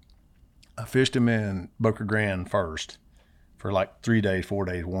 I fished him in Boca Grande first for like 3 days, 4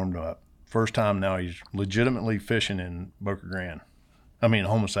 days, warmed up. First time now he's legitimately fishing in Boca Grande.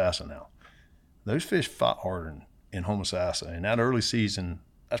 Homosassa now. Those fish fight harder in Homosassa. In that early season,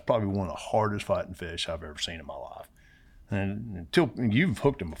 that's probably one of the hardest fighting fish I've ever seen in my life. And until you've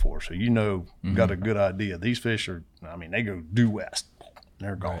hooked them before, so got a good idea. These fish are, they go due west.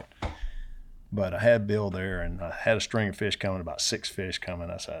 They're gone. Right. But I had Bill there, and I had a string of fish coming, about 6 fish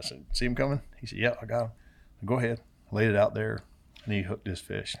coming. I said, "See him coming?" He said, "Yeah, I got him." "Go ahead." Laid it out there, and he hooked this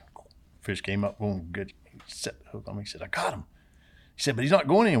fish. Fish came up, boom, good. He set the hook on me. He said, "I got him." He said, "But he's not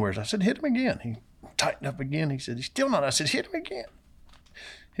going anywhere." I said, "Hit him again." He tightened up again. He said, "He's still not." I said, "Hit him again."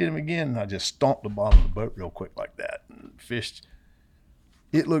 Hit him again, and I just stomped the bottom of the boat real quick like that. And fished.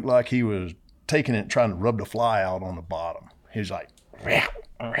 It looked like he was taking it and trying to rub the fly out on the bottom. He was like,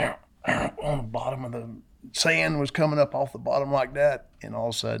 on the bottom of the sand was coming up off the bottom like that. And all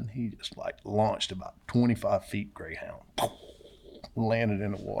of a sudden, he just like launched about 25 feet greyhound. Landed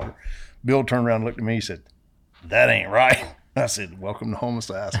in the water. Bill turned around and looked at me. He said, "That ain't right." I said, "Welcome to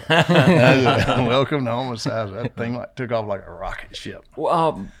Homosassa." Welcome to Homosassa. That thing took off like a rocket ship.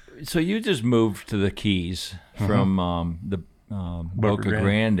 Well, so you just moved to the Keys from the Boca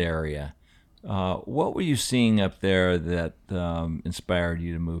Grande area. What were you seeing up there that inspired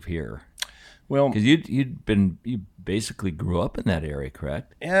you to move here? Well, because you basically grew up in that area,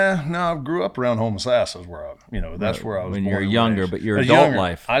 correct? Yeah, no, I grew up around Homosassa, where that's where I was. When born you're and younger, raised. But your adult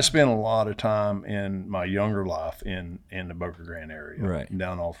life, I spent a lot of time in my younger life in the Boca Grande area, right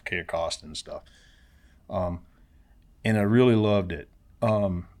down off Cayo Costa and stuff. And I really loved it.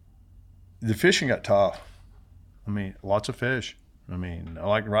 The fishing got tough. Lots of fish.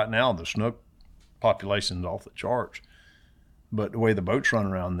 Like right now, the snook population's off the charts. But the way the boats run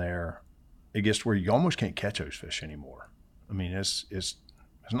around there, it gets to where you almost can't catch those fish anymore. It's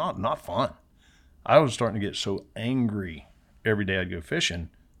not fun. I was starting to get so angry every day I'd go fishing,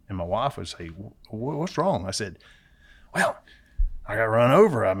 and my wife would say, "What's wrong?" I said, "Well, I got run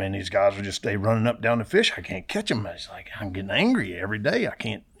over. These guys are just running up down the fish. I can't catch them." I was like, "I'm getting angry every day. I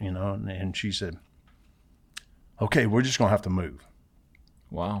can't, And she said, "Okay, we're just gonna have to move."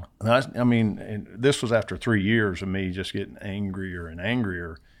 Wow. And this was after 3 years of me just getting angrier and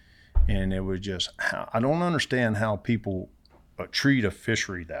angrier. And it was just, I don't understand how people treat a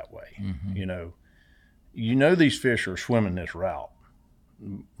fishery that way. Mm-hmm. These fish are swimming this route.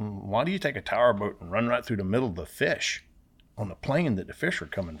 Why do you take a tower boat and run right through the middle of the fish on the plane that the fish are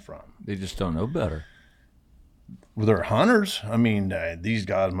coming from? They just don't know better. Well, they're hunters. These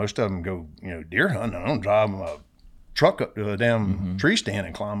guys, most of them go, deer hunting. I don't drive them a truck up to a damn tree stand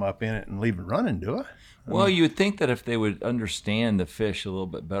and climb up in it and leave it running, do I? Well, you would think that if they would understand the fish a little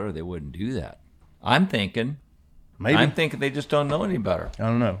bit better, they wouldn't do that. I'm thinking they just don't know any better. I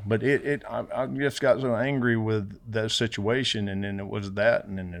don't know, but I just got so angry with that situation, and then it was that,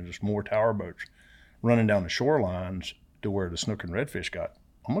 and then there was more tower boats running down the shorelines to where the snook and redfish got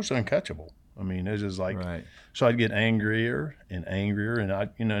almost uncatchable. It's just like, right. So I'd get angrier and angrier, and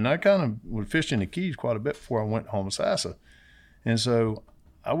I kind of would fish in the Keys quite a bit before I went to Homosassa, and so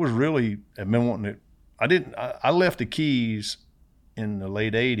I was really, I've been wanting to. I left the Keys in the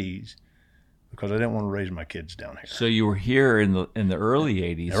late 80s because I didn't want to raise my kids down here. So you were here in the early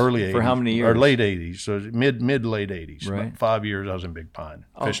 80s. Early 80s. For how many years? Or late 80s. So mid late 80s. Right. About 5 years I was in Big Pine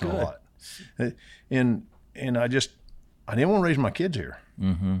fishing good. a lot. And I didn't want to raise my kids here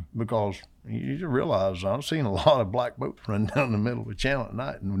because you just realize I've seen a lot of black boats run down the middle of the channel at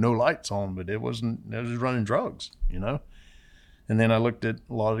night and no lights on, but it was just running drugs, you know? And then I looked at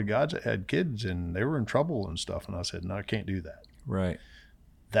a lot of the guys that had kids and they were in trouble and stuff. And I said, no, I can't do that. Right.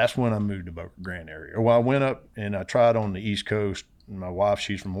 That's when I moved to Boca Grande area. Well, I went up and I tried on the East Coast. My wife,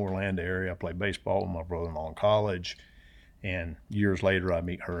 she's from Orlando area. I played baseball with my brother-in-law in college. And years later, I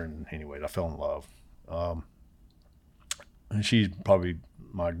meet her, and anyways, I fell in love. And she's probably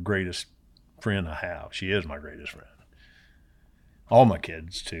my greatest friend I have. She is my greatest friend. All my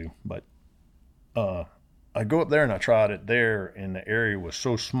kids, too. But I go up there, and I tried it there, and the area was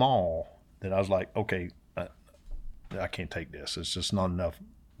so small that I was like, okay, I can't take this. It's just not enough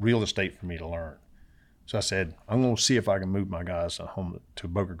real estate for me to learn. So I said, I'm going to see if I can move my guys home to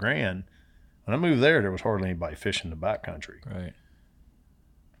Boca Grande. When I moved there was hardly anybody fishing the backcountry. Right.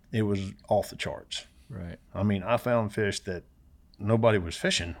 It was off the charts. Right. I mean, I found fish that nobody was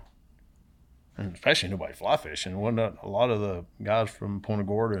fishing, and especially nobody fly fishing. A lot of the guys from Punta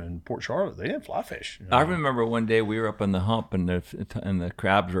Gorda and Port Charlotte, they didn't fly fish. You know? I remember one day we were up on the hump and the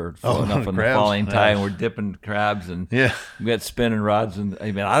crabs were floating up on the crabs. falling tide, and we're dipping crabs and Yeah. we got spinning rods. And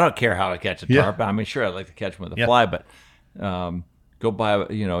I mean, I don't care how I catch a tarp. I mean, sure, I'd like to catch them with a fly, but go buy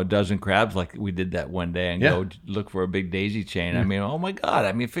a dozen crabs like we did that one day and go look for a big daisy chain. I mean, oh my God!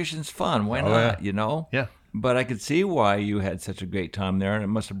 I mean, fishing's fun. Why not? You know? Yeah. But I could see why you had such a great time there, and it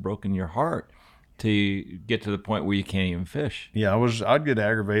must have broken your heart to get to the point where you can't even fish. Yeah, I'd get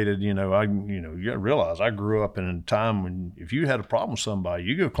aggravated. You got to realize I grew up in a time when if you had a problem with somebody,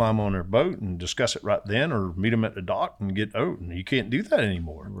 you go climb on their boat and discuss it right then, or meet them at the dock and get out. And you can't do that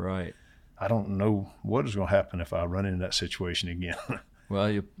anymore. Right. I don't know what is going to happen if I run into that situation again. Well,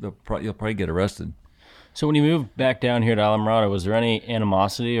 you'll probably get arrested. So when you moved back down here to Islamorada, was there any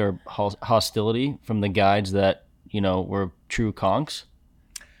animosity or hostility from the guides that, were true conchs?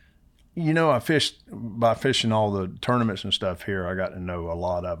 I fished by fishing all the tournaments and stuff here. I got to know a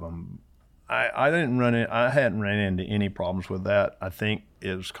lot of them. I hadn't ran into any problems with that. I think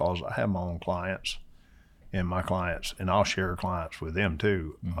it's because I have my own clients and I'll share clients with them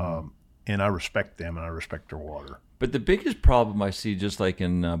too. And I respect them and I respect their water. But the biggest problem I see, just like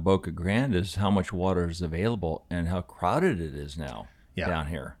in Boca Grande, is how much water is available and how crowded it is now down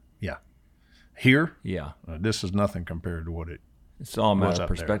here. Yeah. Here? Yeah. This is nothing compared to what it's all a matter of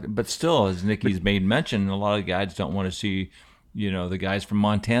perspective. There. But still, as Nikki's made mention, a lot of guides don't want to see, the guys from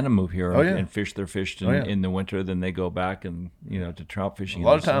Montana move here and fish their fish in the winter. Then they go back and, to trout fishing. A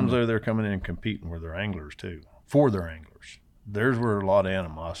lot of times they're coming in and competing with their anglers too, for their anglers. There's where a lot of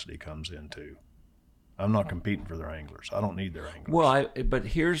animosity comes in too. I'm not competing for their anglers. I don't need their anglers. Well, but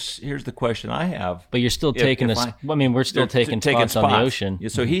here's the question I have. But you're still taking we're still taking spots on the ocean. Yeah,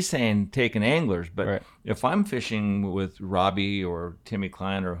 so he's saying taking anglers, but if I'm fishing with Robbie or Timmy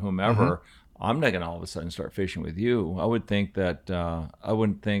Klein or whomever, I'm not going to all of a sudden start fishing with you. I would think that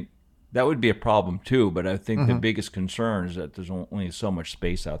that would be a problem too. But I think the biggest concern is that there's only so much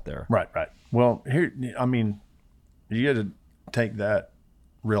space out there. Right. Well, here, I mean, you got to take that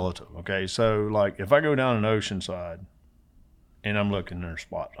relative. Okay, so like if I go down an Oceanside and I'm looking at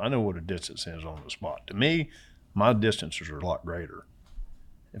spots, I know what a distance is on the spot. To me, my distances are a lot greater.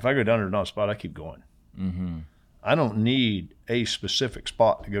 If I go down to another spot, I keep going. I don't need a specific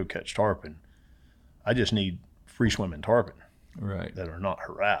spot to go catch tarpon. I just need free swimming tarpon, that are not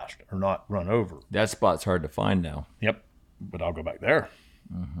harassed or not run over. That spot's hard to find now. Yep, but I'll go back there.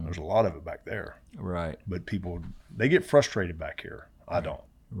 There's a lot of it back there. Right. But people, they get frustrated back here. I don't.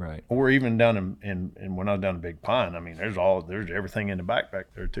 Right. Or even down in when I was down in Big Pine, I mean, there's everything in the back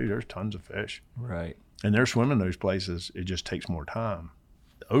there too. There's tons of fish. Right. And they're swimming those places. It just takes more time.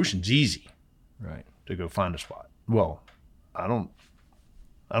 The ocean's easy. Right. To go find a spot. Well, I don't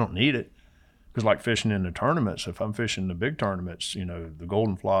need it. Because like fishing in the tournaments, if I'm fishing the big tournaments, the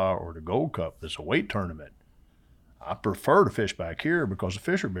Golden Fly or the Gold Cup, that's a weight tournament, I prefer to fish back here because the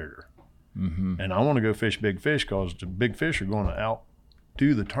fish are bigger. And I want to go fish big fish because the big fish are going to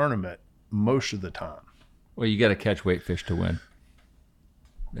outdo the tournament most of the time. Well, you got to catch weight fish to win.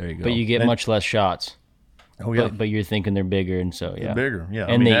 There you go. But you get much less shots. Oh yeah. But you're thinking they're bigger, and so They're bigger, yeah.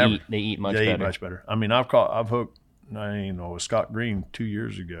 And they eat much better. They eat much better. I mean, I've hooked. With Scott Green 2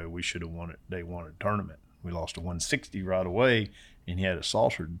 years ago, we should have won it. They won a tournament. We lost to 160 right away, and he had it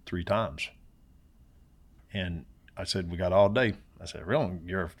saucered 3 times. And I said, we got all day. I said, really?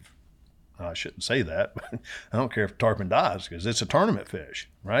 I shouldn't say that, but I don't care if tarpon dies because it's a tournament fish,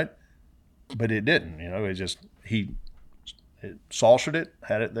 right? But it didn't, it saucered it,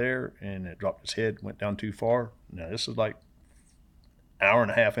 had it there, and it dropped its head, went down too far. Now, this is like an hour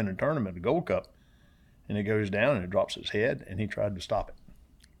and a half in a tournament, a Gold Cup, and it goes down and it drops its head, and he tried to stop it.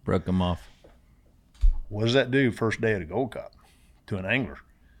 Broke him off. What does that do first day of the Gold Cup to an angler?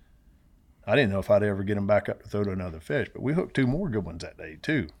 I didn't know if I'd ever get him back up to throw to another fish, but we hooked 2 more good ones that day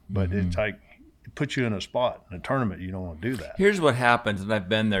too. But it's like, it puts you in a spot in a tournament, you don't want to do that. Here's what happens, and I've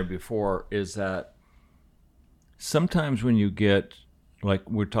been there before, is that sometimes when you get, like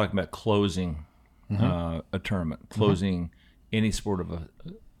we're talking about closing a tournament, closing any sport of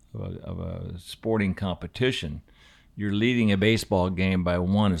a sporting competition, you're leading a baseball game by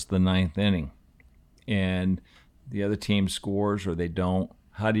 1. It's the 9th inning, and the other team scores or they don't.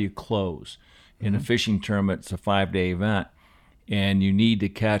 How do you close? In a fishing tournament, it's a 5-day event, and you need to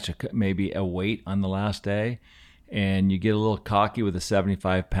catch maybe a weight on the last day, and you get a little cocky with a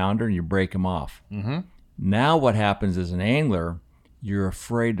 75-pounder and you break them off. Now what happens as an angler, you're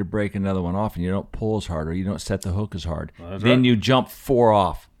afraid to break another one off, and you don't pull as hard or you don't set the hook as hard. Then you jump 4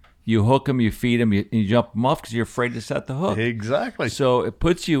 off. You hook them, you feed them, you jump them off because you're afraid to set the hook. Exactly. So it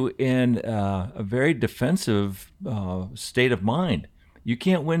puts you in a very defensive state of mind. You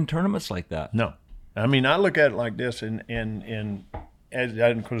can't win tournaments like that. No. I mean, I look at it like this, and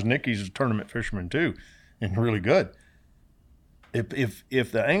because Nicky's a tournament fisherman too, and really good.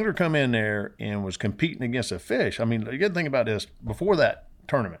 If the angler come in there and was competing against a fish, I mean, you got to think about this. Before that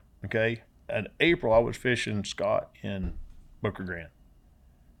tournament, okay, in April I was fishing Scott in Boca Grande.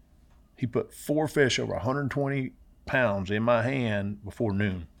 He put 4 fish over 120 pounds in my hand before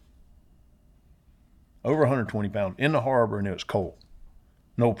noon. Over 120 pounds in the harbor, and it was cold.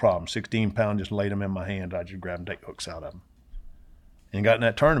 No problem. 16 pound, just laid them in my hand. I just grabbed them, take hooks out of them. And got in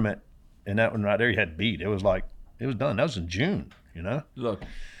that tournament, and that one right there, you had beat. It was like, it was done. That was in June, Look,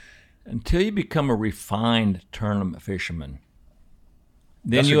 until you become a refined tournament fisherman,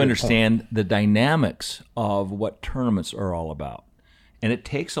 then you understand the dynamics of what tournaments are all about. And it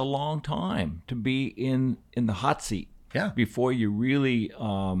takes a long time to be in the hot seat before you really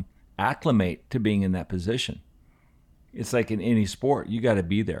acclimate to being in that position. It's like in any sport, you got to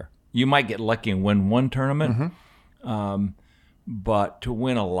be there. You might get lucky and win one tournament, but to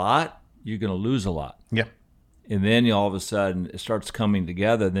win a lot, you're going to lose a lot. Yeah. And then all of a sudden it starts coming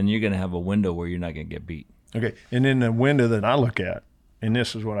together. Then you're going to have a window where you're not going to get beat. Okay. And then the window that I look at, and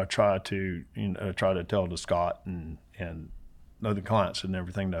this is what I try to tell to Scott and other clients and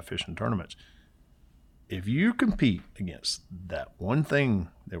everything that I fish in tournaments. If you compete against that one thing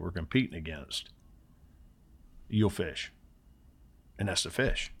that we're competing against, you'll fish. And that's the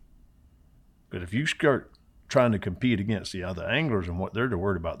fish. But if you start trying to compete against the other anglers and what they're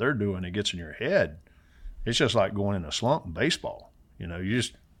worried about they're doing, it gets in your head. It's just like going in a slump in baseball. You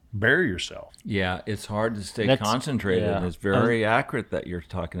just bury yourself. Yeah, it's hard to stay concentrated. Yeah. It's very accurate that you're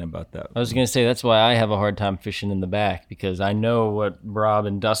talking about that. I was going to say that's why I have a hard time fishing in the back, because I know what Rob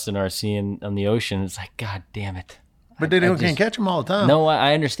and Dustin are seeing on the ocean. It's like, God damn it. But they can't catch them all the time. No,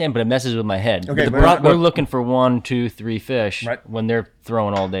 I understand, but it messes with my head. Okay, we're looking for 1, 2, 3 fish when they're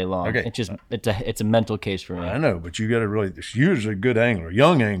throwing all day long. Okay. It's a mental case for me. I know, but you got to really. You're a good angler,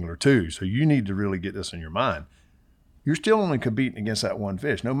 young angler too. So you need to really get this in your mind. You're still only competing against that one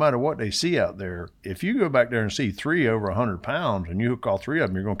fish, no matter what they see out there. If you go back there and see 3 over 100 pounds and you hook all 3 of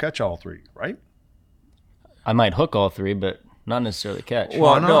them, you're going to catch all 3, right? I might hook all 3, but not necessarily catch.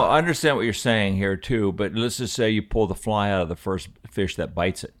 Well, no, I understand what you're saying here too, but let's just say you pull the fly out of the first fish that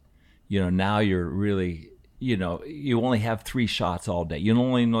bites it. Now you're really, you only have 3 shots all day. You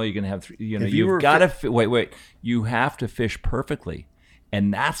only know you're going to have 3. You've got to wait. You have to fish perfectly,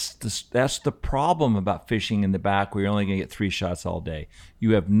 and that's the problem about fishing in the back, where you're only going to get 3 shots all day.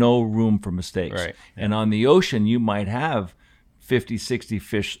 You have no room for mistakes. Right. And on the ocean, you might have 50, 60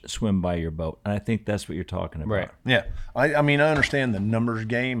 fish swim by your boat. And I think that's what you're talking about. Right. Yeah. I mean, I understand the numbers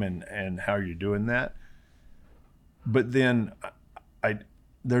game and how you're doing that. But then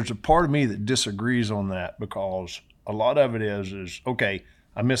there's a part of me that disagrees on that, because a lot of it is, okay,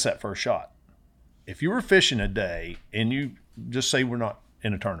 I missed that first shot. If you were fishing a day and you just say we're not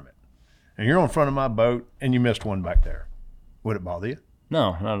in a tournament and you're on front of my boat and you missed one back there, would it bother you?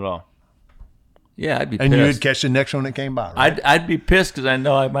 No, not at all. Yeah, I'd be and pissed. And you'd catch the next one that came by, right? I'd be pissed because I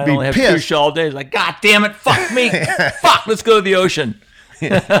know I might only have 2 fish all day. It's like, God damn it, fuck me. Fuck, let's go to the ocean. You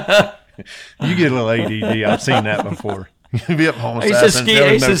get a little ADD. I've seen that before. You'd be up home. I used to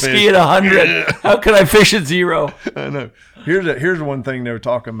ski at 100. How could I fish at 0? I know. Here's one thing they were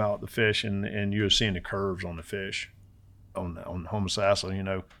talking about, the fish, and you were seeing the curves on the fish. on Homosassa, you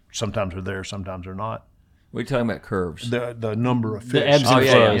know, sometimes they're there, sometimes they're not. We're talking about curves. The number of fish. The ebbs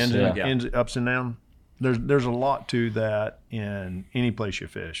and flows. Ups and downs. There's a lot to that in any place you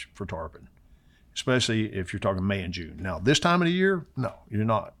fish for tarpon, especially if you're talking May and June. Now, this time of the year, no, you're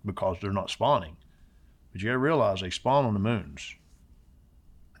not, because they're not spawning. But you got to realize they spawn on the moons.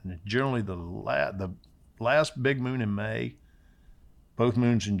 And generally the last big moon in May, both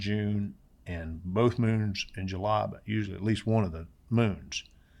moons in June, and both moons in July, but usually at least one of the moons,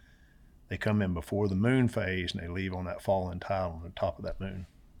 they come in before the moon phase and they leave on that falling tide on the top of that moon.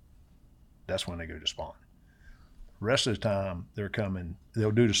 That's when they go to spawn. The rest of the time they're coming,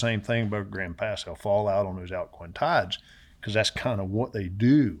 they'll do the same thing Boca Grande Pass. They'll fall out on those outgoing tides because that's kind of what they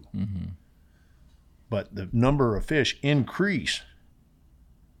do. Mm-hmm. But the number of fish increase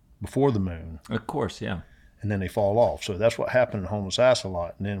before the moon. Of course, yeah. And then they fall off. So that's what happened in Homosassa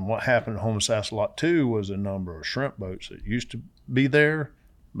Lot. And then what happened in Homosassa Lot 2 was a number of shrimp boats that used to be there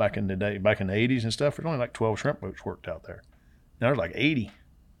back in the day, back in the 80s and stuff. There's only like 12 shrimp boats worked out there. Now there's like 80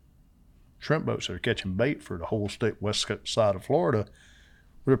 shrimp boats that are catching bait for the whole state, west side of Florida.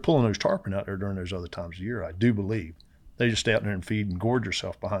 They're pulling those tarpon out there during those other times of the year, I do believe. They just stay out there and feed and gorge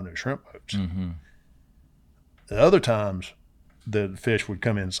yourself behind those shrimp boats. Mm-hmm. The other times, the fish would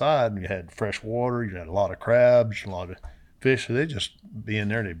come inside and you had fresh water, you had a lot of crabs, a lot of fish. So they'd just be in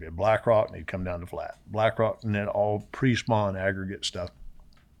there. They'd be a black rock and they'd come down to flat. Black rock and then all pre-spawn aggregate stuff.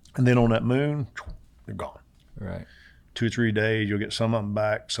 And then on that moon, they're gone. Right. 2 or 3 days, you'll get some of them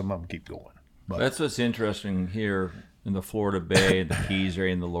back, some of them keep going. But that's what's interesting here in the Florida Bay, the Keys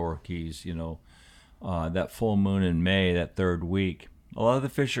area, and the Lower Keys. You know, that full moon in May, that third week, a lot of the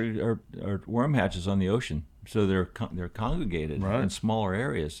fish are worm hatches on the ocean. So they're congregated in smaller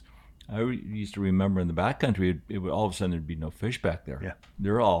areas. I used to remember in the backcountry, it would all of a sudden there'd be no fish back there. Yeah,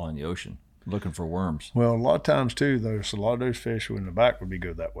 they're all in the ocean looking for worms. Well, a lot of times too, there's a lot of those fish in the back would be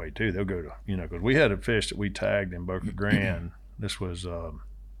go that way too. They'll go to, you know, because we had a fish that we tagged in Boca Grande. This was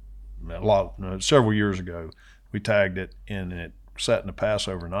several years ago. We tagged it and it sat in the pass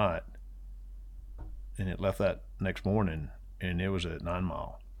overnight, and it left that next morning, and it was at 9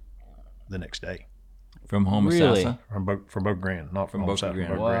 Mile the next day. From Homosassa? Really? From Boca Grande, not from Boca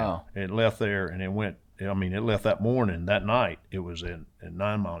Grande. Wow. It left there and it went, I mean, it left that morning, that night. It was at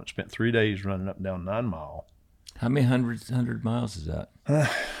 9 Mile. It spent 3 days running up and down 9 Mile. How many hundred miles is that?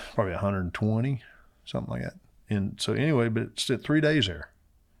 Probably 120, something like that. And so anyway, but it's at 3 days there.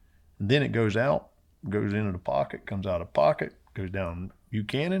 And then it goes out, goes into the pocket, comes out of pocket, goes down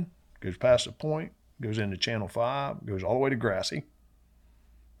Buchanan, goes past the point, goes into Channel 5, goes all the way to Grassy.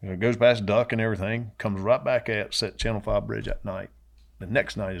 It goes past Duck and everything, comes right back at set Channel 5 bridge at night. The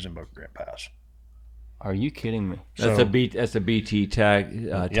next night is in Boca Grande Pass. Are you kidding me? That's a BT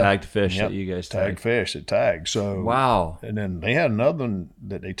tagged fish that you guys tagged. Tagged fish that tagged. So wow. And then they had another one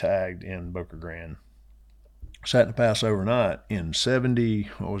that they tagged in Boca Grande. Sat in the pass overnight in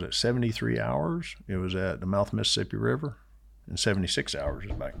 73 hours. It was at the mouth of Mississippi River. In 76 hours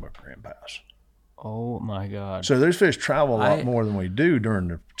is back in Boca Grande Pass. Oh my God. So those fish travel a lot more than we do during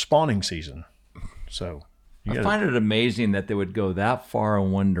the spawning season. So I find it amazing that they would go that far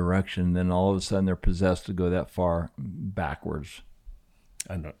in one direction, then all of a sudden they're possessed to go that far backwards.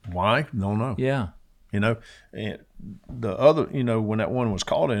 And why? Don't know. Yeah. You know, and the other, you know, when that one was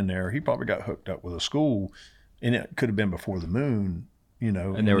caught in there, he probably got hooked up with a school, and it could have been before the moon, you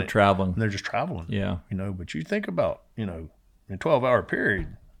know. And they were traveling. And they're just traveling. Yeah. You know, but you think about, you know, in a 12-hour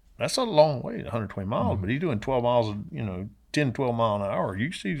period, that's a long way, 120 miles, but he's doing 12 miles, you know, 10, 12 mile an hour.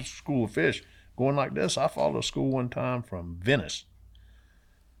 You see a school of fish going like this. I followed a school one time from Venice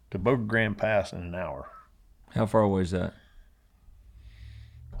to Boca Grande Pass in an hour. How far away is that?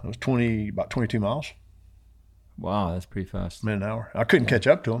 It was about 22 miles. Wow, that's pretty fast. A minute an hour. I couldn't catch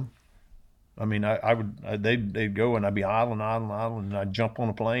up to them. I mean, they'd go and I'd be idling, and I'd jump on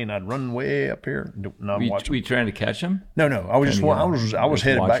a plane. I'd run way up here. And I'd watch them. Were you trying to catch them? No. I was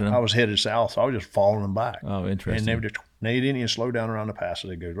headed back. I was headed south, so I was just following them back. Oh, interesting. And they didn't even slow down around the pass. So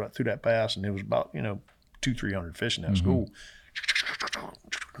they go right through that pass, and it was about 200-300 fish in that school.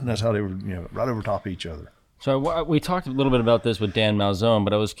 And that's how they were, right over top of each other. So we talked a little bit about this with Dan Malzone,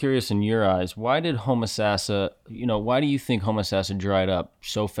 but I was curious in your eyes, why did Homosassa, why do you think Homosassa dried up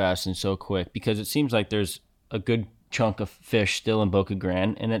so fast and so quick? Because it seems like there's a good chunk of fish still in Boca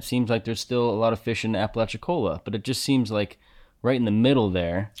Grande, and it seems like there's still a lot of fish in Apalachicola, but it just seems like right in the middle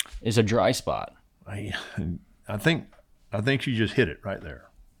there is a dry spot. I think you just hit it right there.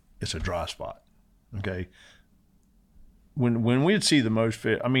 It's a dry spot. Okay. When we'd see the most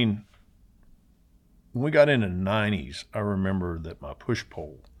fish, when we got into the 90s, I remember that my push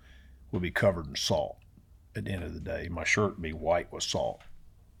pole would be covered in salt. at the end of the day. My shirt would be white with salt.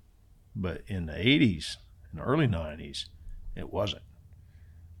 But in the 80s, in the early 90s, it wasn't.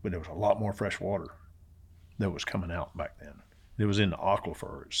 But there was a lot more fresh water that was coming out back then. It was in the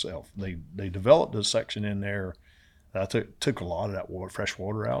aquifer itself. They developed a section in there that took a lot of that water, fresh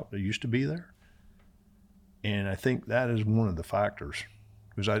water out that used to be there. And I think that is one of the factors.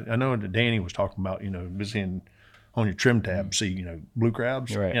 Because I know that Danny was talking about, visiting on your trim tab, see, blue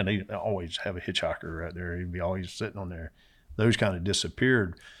crabs. Right. Yeah, they always have a hitchhiker right there. He'd be always sitting on there. Those kind of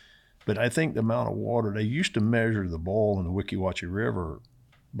disappeared. But I think the amount of water, they used to measure the boil in the Weeki Wachee River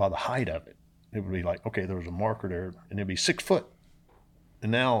by the height of it. It would be like, okay, there was a marker there, and it'd be 6 foot.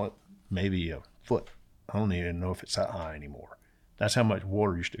 And now it may be a foot. I don't even know if it's that high anymore. That's how much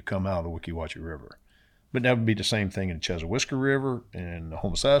water used to come out of the Weeki Wachee River. But that would be the same thing in the Chesawhiska River and the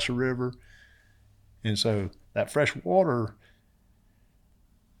Homosassa River. And so that fresh water,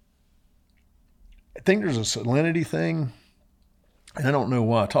 I think there's a salinity thing. And I don't know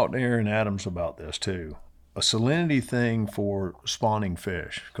why. I talked to Aaron Adams about this too. A salinity thing for spawning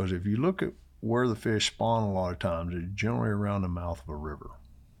fish. Because if you look at where the fish spawn a lot of times, it's generally around the mouth of a river.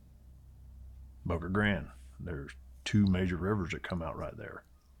 Boca Grande. There's 2 major rivers that come out right there.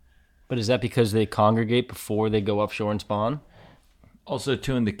 But is that because they congregate before they go offshore and spawn? Also,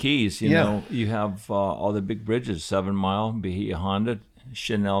 too, in the Keys, you know, you have all the big bridges, 7 Mile, Bahia Honda,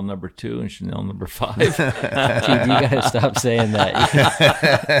 Chanel number 2, and Chanel number 5. Dude, you gotta stop saying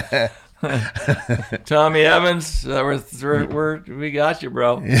that. Tommy Evans, we got you,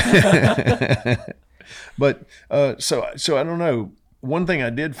 bro. But so I don't know. One thing I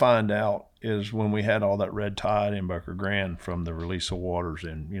did find out is when we had all that red tide in Boca Grande from the release of waters,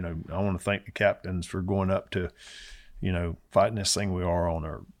 and I want to thank the captains for going up to, fighting this thing we are on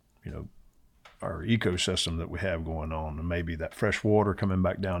our, our ecosystem that we have going on, and maybe that fresh water coming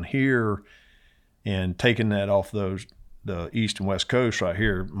back down here and taking that off the east and west coast right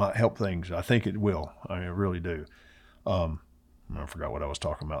here might help things. I think it will. I really do. I forgot what I was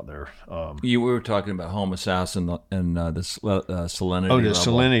talking about there. We were talking about Homosassa and the salinity level. Oh, the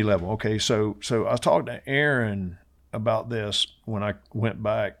salinity level. Okay, so I talked to Aaron about this when I went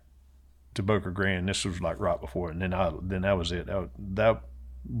back to Boca Grande. This was like right before it, and then that was it. That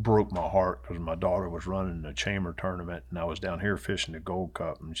broke my heart because my daughter was running a chamber tournament, and I was down here fishing the Gold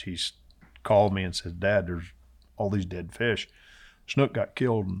Cup, and she called me and said, "Dad, there's all these dead fish. Snook got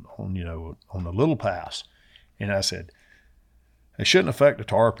killed on the Little Pass," and I said, "It shouldn't affect the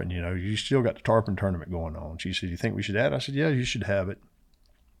tarpon. You still got the tarpon tournament going on." She said, "You think we should add it?" I said, "Yeah, you should have it."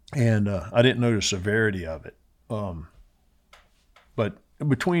 And I didn't know the severity of it. But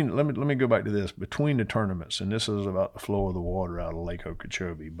between, let me go back to this, between the tournaments, and this is about the flow of the water out of Lake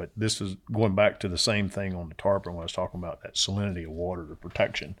Okeechobee, but this is going back to the same thing on the tarpon when I was talking about that salinity of water, the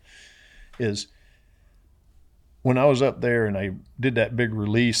protection, is when I was up there and I did that big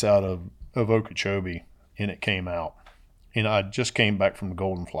release out of Okeechobee and it came out. And I just came back from the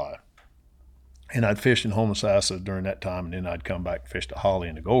Golden Fly. And I'd fished in Homosassa during that time, and then I'd come back and fish the Holly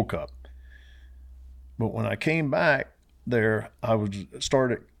and the Gold Cup. But when I came back there, I was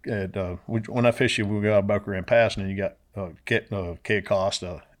started at, when I fished, we got Boca Grande Pass, and then you got Cayo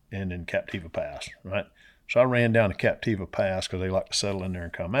Costa and then Captiva Pass, right? So I ran down to Captiva Pass because they like to settle in there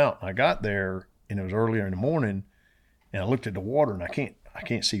and come out. And I got there, and it was earlier in the morning, and I looked at the water, and I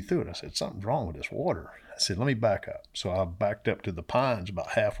can't see through it. I said, "Something's wrong with this water." I said, "Let me back up." So I backed up to the pines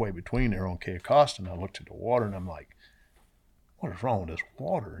about halfway between there on Cayo Costa, and I looked at the water, and I'm like, "What is wrong with this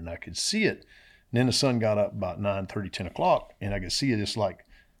water?" And I could see it. And then the sun got up about 9:30, 10 o'clock, and I could see this like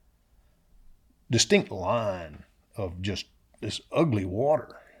distinct line of just this ugly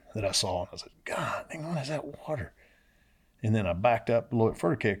water that I saw. And I said, "God, dang, what is that water?" And then I backed up a little bit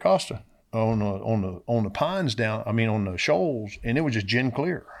further, Cayo Costa, on the pines down, on the shoals, and it was just gin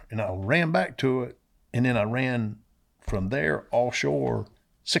clear. And I ran back to it, and then I ran from there offshore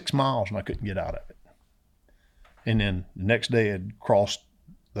 6 miles, and I couldn't get out of it. And then the next day I'd crossed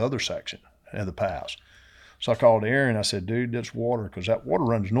the other section of the pass. So I called Aaron. I said, "Dude, that's water," because that water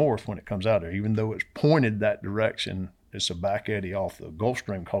runs north when it comes out there. Even though it's pointed that direction, it's a back eddy off the Gulf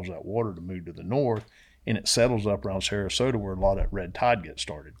Stream causes that water to move to the north, and it settles up around Sarasota where a lot of that red tide gets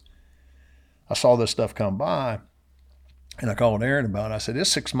started. I saw this stuff come by, and I called Aaron about it. I said, "It's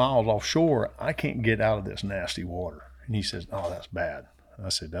 6 miles offshore. I can't get out of this nasty water." And he says, "Oh, that's bad." I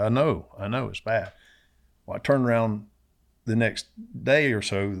said, I know it's bad." Well, I turned around the next day or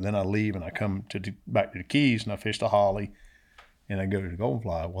so, then I leave and I come back to the Keys and I fish the Holly and I go to the Golden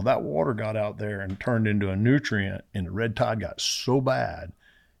Fly. Well, that water got out there and turned into a nutrient, and the red tide got so bad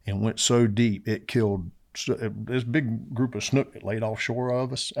and went so deep, it killed this big group of snook that laid offshore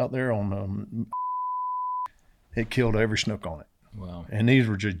of us out there on it killed every snook on it. Wow. And these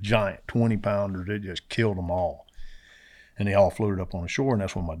were just giant 20-pounders. It just killed them all. And they all floated up on the shore, and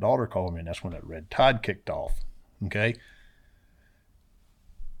that's when my daughter called me, and that's when that red tide kicked off. Okay?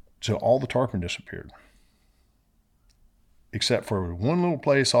 So all the tarpon disappeared. Except for one little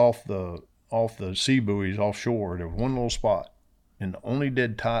place off the sea buoys offshore. There was one little spot. And the only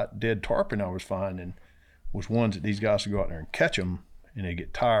dead tarpon I was finding was ones that these guys would go out there and catch them, and they'd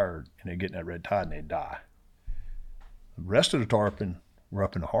get tired, and they'd get in that red tide, and they'd die. The rest of the tarpon were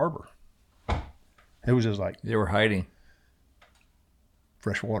up in the harbor. It was just like... They were hiding.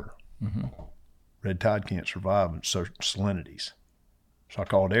 Fresh water. Mm-hmm. Red tide can't survive in certain salinities. So I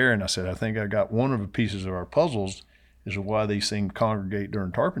called Aaron. I said, I think I got one of the pieces of our puzzles is why these things congregate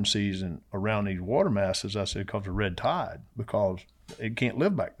during tarpon season around these water masses. I said, because of red tide, because it can't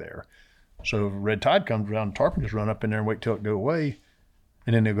live back there. So if red tide comes around, the tarpon just run up in there and wait till it go away,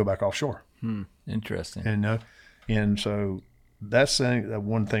 and then they'll go back offshore. Interesting. And so that's the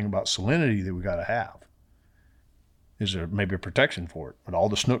one thing about salinity that we got to have. Is there maybe a protection for it? But all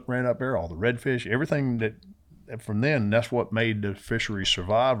the snook ran up there, all the redfish, everything that from then, that's what made the fisheries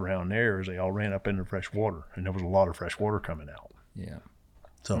survive around there is they all ran up into fresh water, and there was a lot of fresh water coming out. Yeah.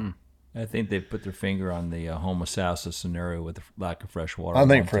 So I think they put their finger on the Homosassa scenario with the lack of fresh water. I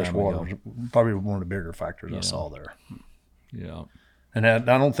think fresh water was probably one of the bigger factors I saw there. Yeah. And I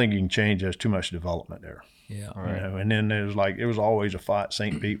don't think you can change. There's too much development there. Yeah. You know? And then it was always a fight.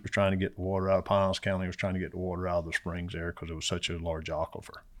 St. Pete was trying to get the water out. Pinellas County was trying to get the water out of the springs there because it was such a large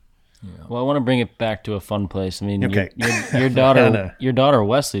aquifer. Yeah. Well, I want to bring it back to a fun place. I mean, Okay. your daughter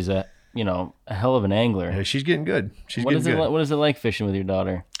Wesley's a hell of an angler. Yeah, she's getting good. What is it like fishing with your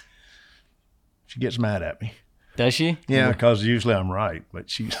daughter? She gets mad at me. Does she? Yeah, because usually I'm right, but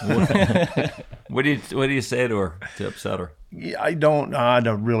she's. What do you say to her to upset her? Yeah, I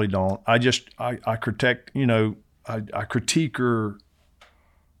really don't. I critique her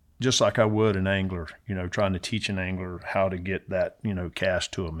just like I would an angler, trying to teach an angler how to get that,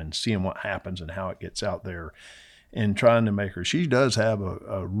 cast to them and seeing what happens and how it gets out there and trying to make her, she does have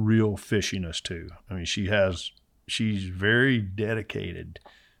a real fishiness too. I mean, she's very dedicated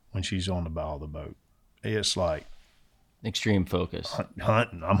when she's on the bow of the boat. It's like extreme focus.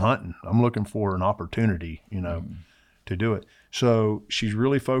 Hunting. I'm hunting. I'm looking for an opportunity, to do it. So she's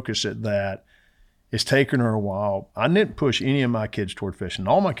really focused at that. It's taken her a while. I didn't push any of my kids toward fishing.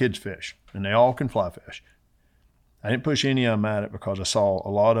 All my kids fish, and they all can fly fish. I didn't push any of them at it because I saw a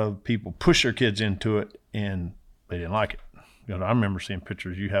lot of people push their kids into it, and they didn't like it. I remember seeing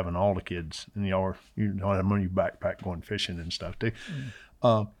pictures of you having all the kids, and you have them on your backpack going fishing and stuff too.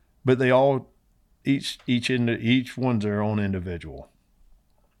 But they all, each one's their own individual.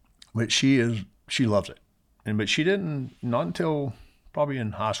 But she loves it, but she didn't, not until probably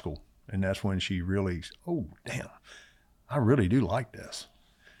in high school. And that's when she really, oh, damn, I really do like this.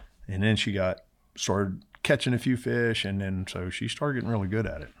 And then she started catching a few fish, and then so she started getting really good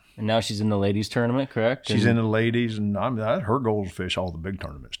at it. And now she's in the ladies tournament, correct? She's in the ladies, and her goal is to fish all the big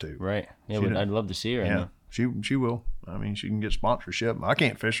tournaments too. Right. Yeah, I'd love to see her. Yeah, she will. I mean, she can get sponsorship. I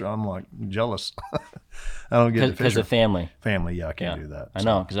can't fish her. I'm like jealous. I don't get to fish because of family. Family, yeah, I can't do that. I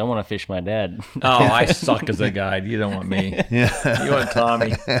know, because I want to fish my dad. Oh, I suck as a guide. You don't want me. Yeah, you want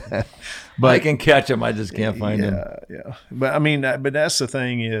Tommy. But I can catch him. I just can't find him. Yeah. But I mean, but that's the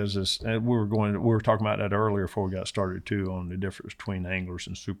thing is we were talking about that earlier before we got started too, on the difference between anglers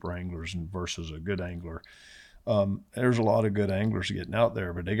and super anglers and versus a good angler. There's a lot of good anglers getting out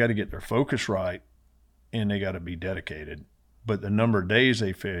there, but they got to get their focus right. And they got to be dedicated. But the number of days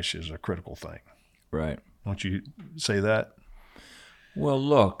they fish is a critical thing. Right. Don't you say that? Well,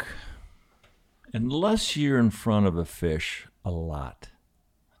 look, unless you're in front of a fish a lot,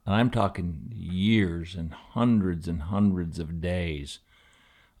 and I'm talking years and hundreds of days,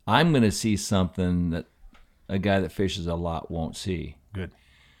 I'm going to see something that a guy that fishes a lot won't see. Good.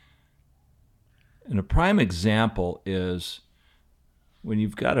 And a prime example is when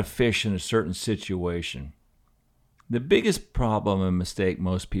you've got a fish in a certain situation. The biggest problem and mistake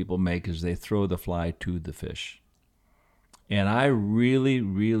most people make is they throw the fly to the fish. And I really,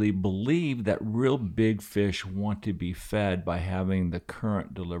 really believe that real big fish want to be fed by having the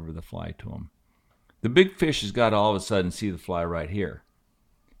current deliver the fly to them. The big fish has got to all of a sudden see the fly right here,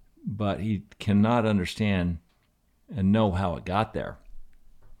 but he cannot understand and know how it got there.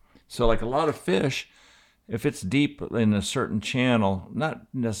 So like a lot of fish, if it's deep in a certain channel, not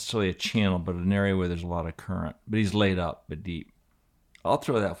necessarily a channel, but an area where there's a lot of current, but he's laid up but deep, I'll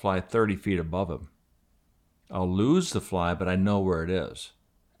throw that fly 30 feet above him. I'll lose the fly, but I know where it is.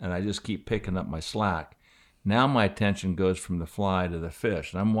 And I just keep picking up my slack. Now my attention goes from the fly to the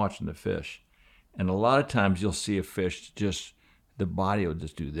fish, and I'm watching the fish. And a lot of times you'll see a fish just, the body will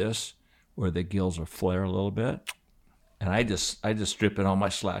just do this, or the gills will flare a little bit. And I just strip it on my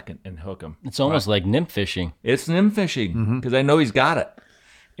slack and hook him. It's almost like nymph fishing. It's nymph fishing because I know he's got it.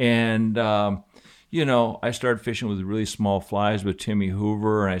 And, I started fishing with really small flies with Timmy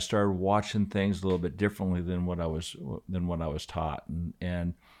Hoover, and I started watching things a little bit differently than what I was taught.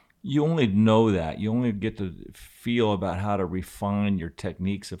 And you only know that. You only get to feel about how to refine your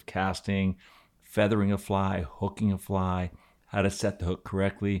techniques of casting, feathering a fly, hooking a fly, how to set the hook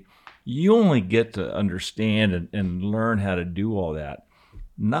correctly. You only get to understand and learn how to do all that,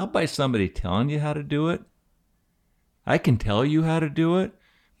 not by somebody telling you how to do it. I can tell you how to do it,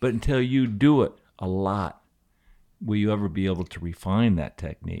 but until you do it a lot, will you ever be able to refine that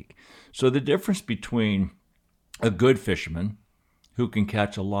technique? So the difference between a good fisherman who can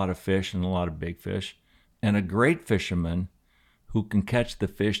catch a lot of fish and a lot of big fish and a great fisherman who can catch the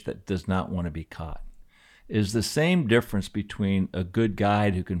fish that does not want to be caught is the same difference between a good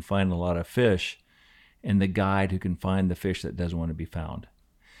guide who can find a lot of fish and the guide who can find the fish that doesn't want to be found.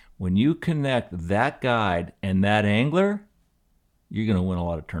 When you connect that guide and that angler, you're going to win a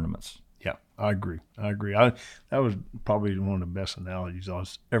lot of tournaments. Yeah, I agree. That was probably one of the best analogies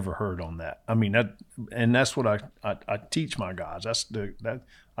I've ever heard on that. I mean, that's what I teach my guys. I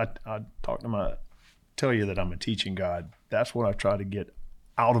tell you that I'm a teaching guide. That's what I try to get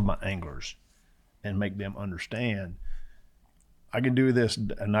out of my anglers and make them understand I can do this,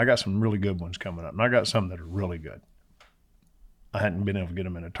 and I got some really good ones coming up, and I got some that are really good. I hadn't been able to get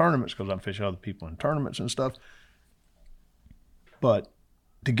them into tournaments because I'm fishing other people in tournaments and stuff. But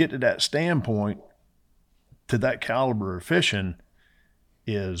to get to that standpoint, to that caliber of fishing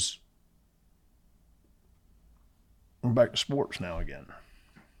is, we're back to sports now again.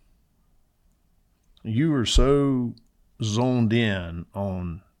 You are so zoned in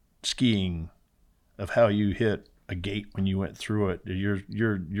on skiing of how you hit a gate when you went through it.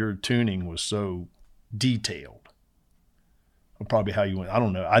 Your tuning was so detailed. Or probably how you went. I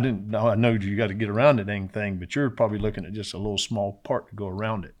don't know. I didn't know. I know you got to get around the dang thing, but you're probably looking at just a little small part to go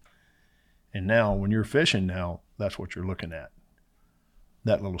around it. And now when you're fishing now, that's what you're looking at.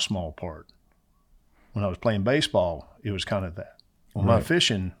 That little small part. When I was playing baseball, it was kind of that. Well, my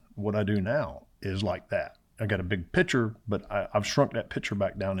fishing, what I do now is like that. I got a big pitcher, but I've shrunk that pitcher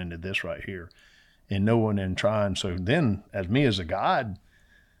back down into this right here. And knowing and trying. So then, as me as a guide,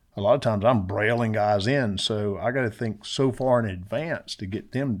 a lot of times I'm brailing guys in. So I got to think so far in advance to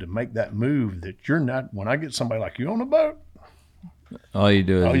get them to make that move that you're not, when I get somebody like you on the boat. All you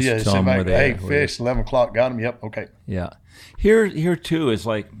do is just tell them where they hey, fish, 11 o'clock, got them. Yep, okay. Yeah. Here too is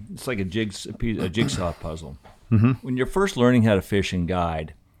it's like a jigsaw puzzle. Mm-hmm. When you're first learning how to fish and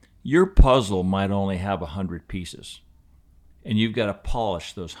guide, your puzzle might only have 100 pieces. And you've got to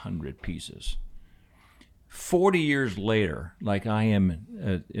polish those 100 pieces. 40 years later, like I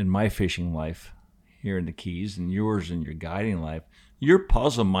am in my fishing life here in the Keys and yours in your guiding life, your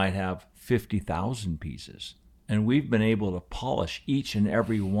puzzle might have 50,000 pieces. And we've been able to polish each and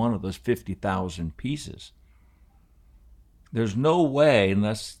every one of those 50,000 pieces. There's no way,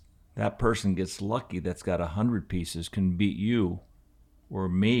 unless that person gets lucky that's got 100 pieces, can beat you or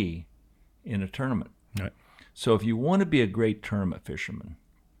me in a tournament. Right. So if you want to be a great tournament fisherman,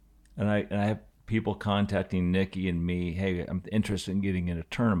 and I have people contacting Nikki and me, hey, I'm interested in getting into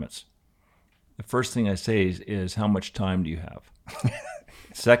tournaments. The first thing I say is how much time do you have?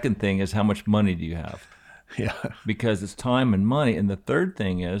 Second thing is how much money do you have? Yeah. Because it's time and money. And the third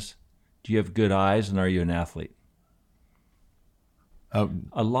thing is, do you have good eyes and are you an athlete?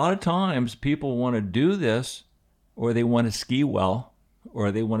 A lot of times people want to do this, or they want to ski well, or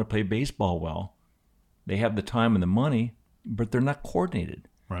they want to play baseball well. They have the time and the money, but they're not coordinated.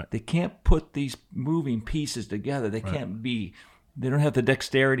 Right. They can't put these moving pieces together. They can't be, they don't have the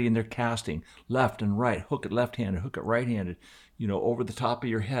dexterity in their casting, left and right, hook it left-handed, hook it right-handed, over the top of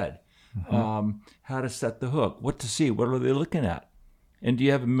your head. Mm-hmm. How to set the hook, what to see, what are they looking at? And do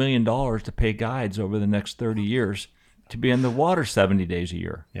you have $1 million to pay guides over the next 30 years to be in the water 70 days a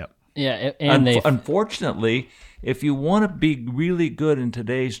year? Yep. Yeah, and unfortunately, if you want to be really good in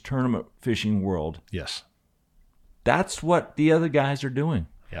today's tournament fishing world, yes, that's what the other guys are doing.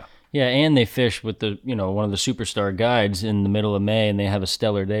 Yeah, and they fish with one of the superstar guides in the middle of May, and they have a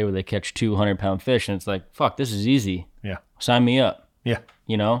stellar day where they catch 200-pound fish, and it's like, fuck, this is easy. Yeah. Sign me up. Yeah.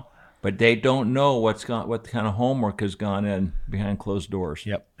 But they don't know what kind of homework has gone in behind closed doors.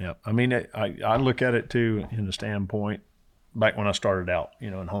 Yep. I mean, I look at it too in the standpoint, back when I started out,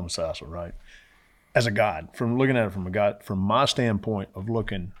 in Homosassa, right? As a guide, from looking at it from my standpoint of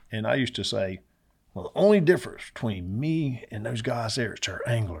looking, and I used to say, well, the only difference between me and those guys there is they're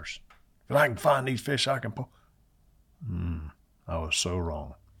anglers. but I can find these fish I can pull. I was so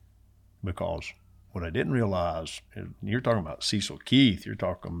wrong, because what I didn't realize is you're talking about Cecil Keith, you're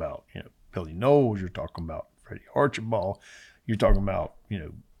talking about, Billy Knowles, you're talking about Freddie Archibald, you're talking about,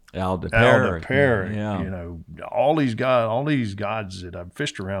 Al DePere. Yeah. All these guys that I've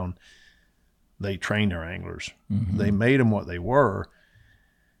fished around, they trained their anglers. Mm-hmm. They made them what they were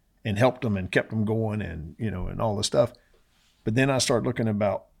and helped them and kept them going and, and all this stuff. But then I started looking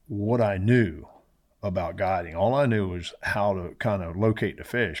about what I knew about guiding. All I knew was how to kind of locate the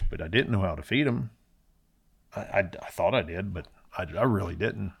fish, but I didn't know how to feed them. I thought I did, but I really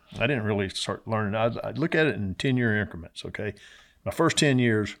didn't. I didn't really start learning. I'd look at it in 10-year increments, okay? My first 10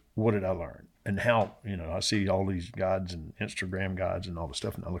 years, what did I learn? And how, I see all these guides and Instagram guides and all the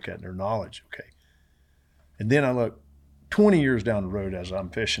stuff, and I look at their knowledge, okay? And then I look 20 years down the road as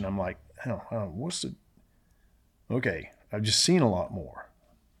I'm fishing, I'm like, okay, I've just seen a lot more.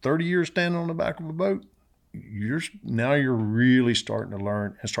 30 years standing on the back of a boat, you're really starting to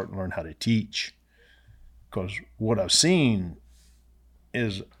learn how to teach. Because what I've seen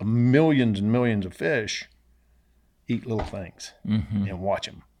is millions and millions of fish eat little things and watch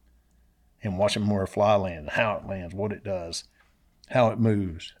them. And watch them where a fly lands, how it lands, what it does, how it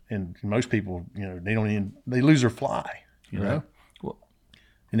moves. And most people, they lose their fly, you know? Well,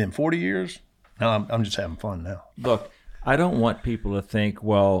 and in 40 years, now I'm just having fun now. Look, I don't want people to think,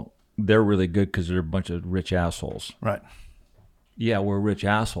 well, they're really good because they're a bunch of rich assholes. Right. Yeah, we're rich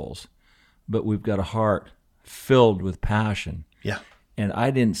assholes, but we've got a heart filled with passion. Yeah. And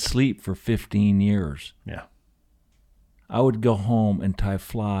I didn't sleep for 15 years. Yeah. I would go home and tie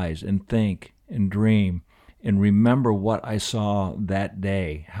flies and think and dream and remember what I saw that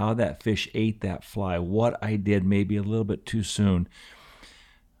day, how that fish ate that fly, what I did maybe a little bit too soon.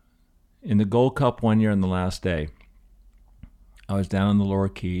 In the Gold Cup one year on the last day, I was down in the Lower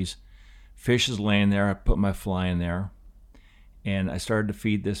Keys. Fish is laying there. I put my fly in there, and I started to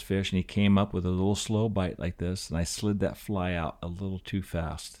feed this fish, and he came up with a little slow bite like this, and I slid that fly out a little too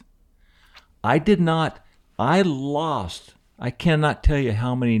fast. I lost, I cannot tell you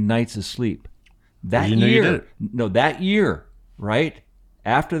how many nights of sleep. That year, right?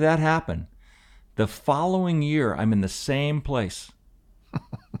 After that happened, the following year, I'm in the same place.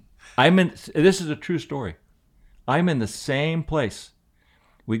 This is a true story. I'm in the same place.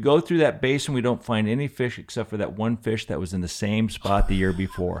 We go through that basin, we don't find any fish except for that one fish that was in the same spot the year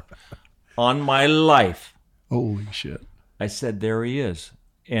before. On my life. Holy shit. I said, there he is.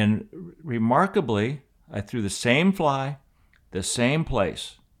 And remarkably, I threw the same fly, the same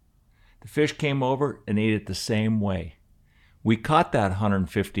place. The fish came over and ate it the same way. We caught that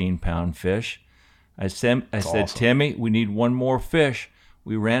 115-pound fish. I said, awesome. Timmy, we need one more fish.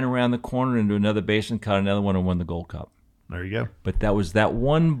 We ran around the corner into another basin, caught another one, and won the Gold Cup. There you go. But that was that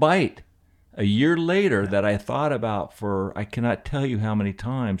one bite a year later that I thought about for, I cannot tell you how many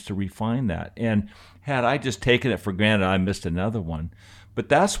times to refine that. And had I just taken it for granted, I missed another one. But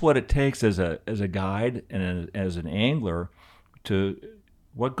that's what it takes as a guide and as an angler to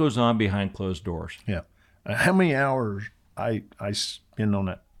what goes on behind closed doors. Yeah. How many hours I spend on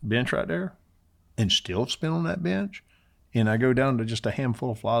that bench right there and still spend on that bench, and I go down to just a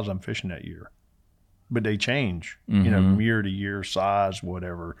handful of flies I'm fishing that year. But they change, year to year, size,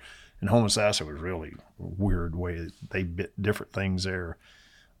 whatever. And Homosassa was really a weird way they bit different things there.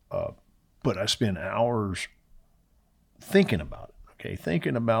 But I spend hours thinking about it. Okay,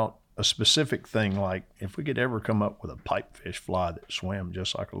 thinking about a specific thing, like if we could ever come up with a pipefish fly that swam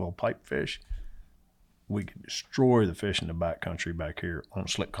just like a little pipefish, we could destroy the fish in the backcountry back here on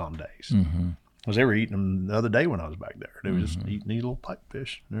slick calm days. Because they were eating them the other day when I was back there. They were just eating these little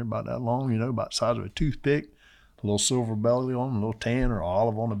pipefish. They're about that long, about the size of a toothpick, a little silver belly on them, a little tan or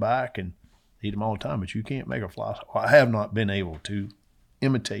olive on the back, and eat them all the time. But you can't make a fly. Well, I have not been able to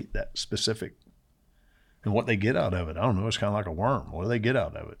imitate that specific. And what they get out of it, I don't know. It's kind of like a worm. What do they get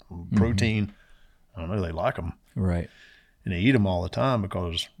out of it? Protein. I don't know. They like them. Right. And they eat them all the time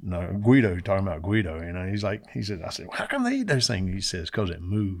because, Guido, you're talking about Guido, I said, well, how come they eat those things? He says, because it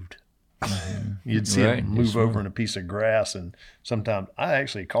moved. You'd see it move over in a piece of grass. And sometimes I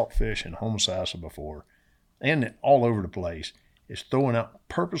actually caught fish in Homosassa before, and all over the place. It's throwing out,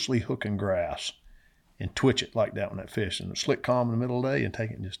 purposely hooking grass and twitch it like that on that fish. And slick calm in the middle of the day and take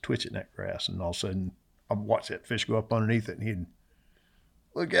it and just twitch it in that grass. And all of a sudden, I'd watch that fish go up underneath it, and he'd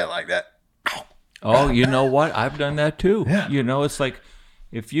look at it like that. Oh, you know what? I've done that too. Yeah. It's like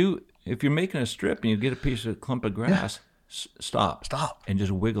if you're making a strip and you get a clump of grass, stop, and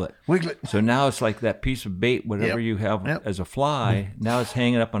just wiggle it. So now it's like that piece of bait, whatever you have as a fly. Now it's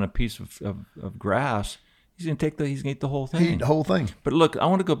hanging up on a piece of grass. He's going to eat the whole He thing. eat the whole thing. But look, I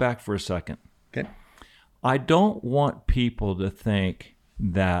want to go back for a second. Okay. I don't want people to think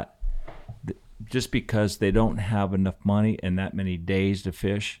that just because they don't have enough money and that many days to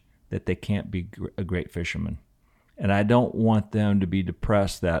fish, that they can't be a great fisherman. And I don't want them to be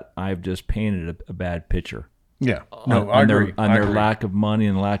depressed that I've just painted a bad picture. Yeah. No, I agree. On their lack of money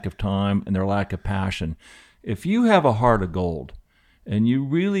and lack of time and their lack of passion. If you have a heart of gold and you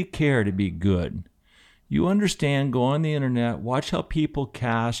really care to be good, you understand, go on the internet, watch how people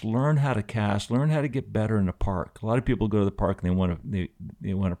cast, learn how to get better in the park. A lot of people go to the park and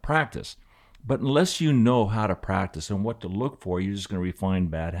they want to practice. But unless you know how to practice and what to look for, you're just going to refine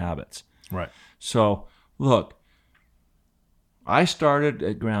bad habits. Right. So, look, I started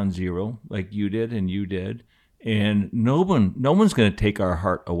at ground zero like you did and you did, and no one's going to take our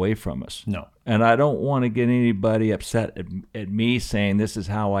heart away from us. No. And I don't want to get anybody upset at me saying this is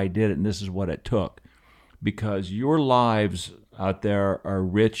how I did it and this is what it took, because your lives out there are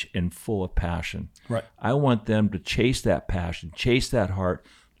rich and full of passion. Right. I want them to chase that passion, chase that heart,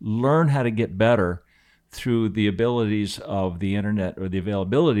 learn how to get better through the abilities of the internet or the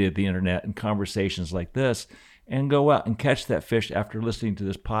availability of the internet and conversations like this, and go out and catch that fish after listening to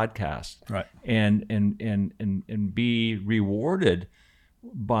this podcast. Right. And be rewarded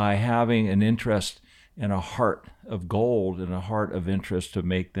by having an interest and a heart of gold and a heart of interest to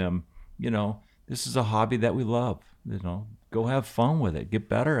make them, this is a hobby that we love. Go have fun with it. Get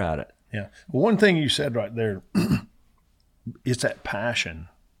better at it. Yeah. Well, one thing you said right there is that passion.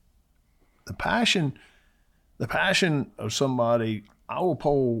 The passion of somebody, I will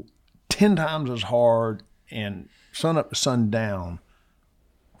pull 10 times as hard and sun up to sundown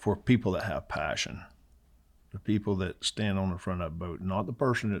for people that have passion. The people that stand on the front of that boat, not the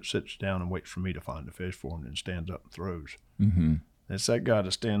person that sits down and waits for me to find the fish for him and stands up and throws. Mm-hmm. It's that guy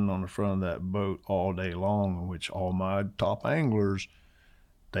that's standing on the front of that boat all day long, in which all my top anglers,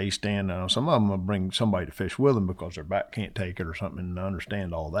 they stand down. Some of them will bring somebody to fish with them because their back can't take it or something, and I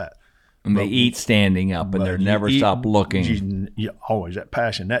understand all that. And they eat standing up, and they never stop looking. Always that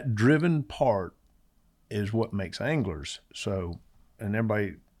passion, that driven part is what makes anglers. So, and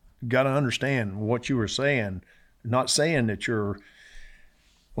everybody got to understand what you were saying, not saying that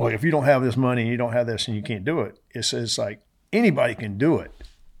if you don't have this money, you don't have this and you can't do it. It's like anybody can do it,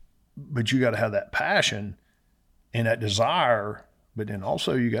 but you got to have that passion and that desire, but then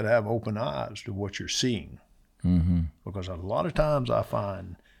also you got to have open eyes to what you're seeing. Mm-hmm. Because a lot of times I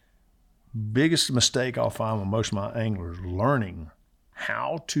find biggest mistake I'll find with most of my anglers learning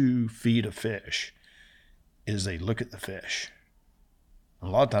how to feed a fish is they look at the fish. And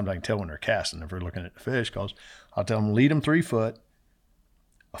a lot of times I can tell when they're casting if they're looking at the fish, because I'll tell them lead them 3 foot,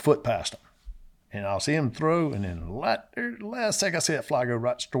 a foot past them. And I'll see him throw, and then last second I see that fly go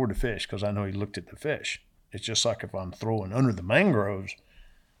right toward the fish because I know he looked at the fish. It's just like if I'm throwing under the mangroves,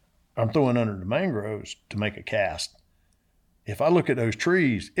 to make a cast. If I look at those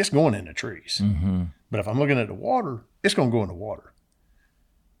trees, it's going in the trees. Mm-hmm. But if I'm looking at the water, it's going to go in the water.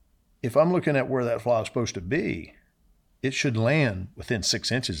 If I'm looking at where that fly is supposed to be, it should land within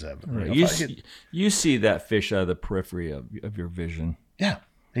 6 inches of it. Right. You see that fish out of the periphery of your vision. Yeah.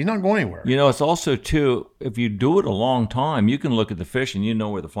 He's not going anywhere. It's also, too, if you do it a long time, you can look at the fish and you know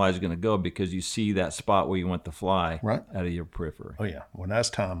where the fly is going to go because you see that spot where you want the fly out of your periphery. Oh, yeah. Well, that's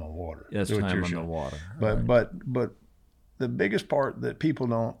time on water. That's time on the water. But the biggest part that people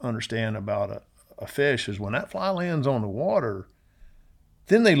don't understand about a fish is when that fly lands on the water,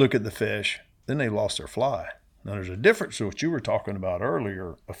 then they look at the fish, then they lost their fly. Now, there's a difference to what you were talking about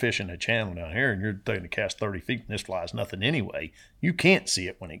earlier, a fish in a channel down here, and you're taking a cast 30 feet, and this fly is nothing anyway. You can't see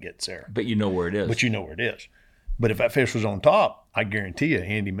it when it gets there. But you know where it is. But if that fish was on top, I guarantee you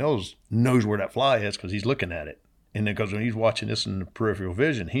Andy Mills knows where that fly is because he's looking at it. And then because when he's watching this in the peripheral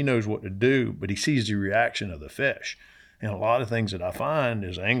vision, he knows what to do, but he sees the reaction of the fish. And a lot of things that I find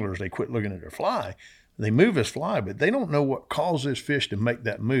is anglers, they quit looking at their fly. They move this fly, but they don't know what caused this fish to make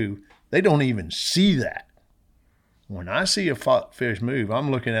that move. They don't even see that. When I see a fish move,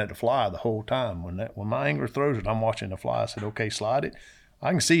 I'm looking at the fly the whole time. When my angler throws it, I'm watching the fly. I said, okay, slide it.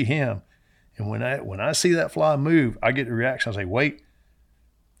 I can see him. And when I see that fly move, I get the reaction. I say, wait,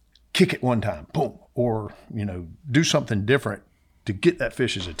 kick it one time, boom. Or, do something different to get that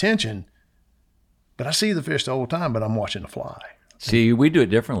fish's attention. But I see the fish the whole time, but I'm watching the fly. See, we do it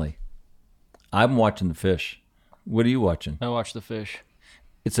differently. I'm watching the fish. What are you watching? I watch the fish.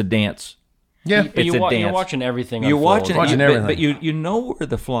 It's a dance. Yeah, but you're watching everything. You're watching everything. But you know where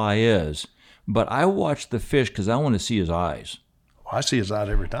the fly is. But I watch the fish because I want to see his eyes. Well, I see his eyes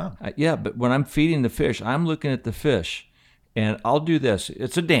every time. But when I'm feeding the fish, I'm looking at the fish. And I'll do this.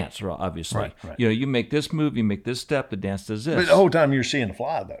 It's a dance, obviously. Right. You know, you make this move, you make this step, the dance does this. But the whole time you're seeing the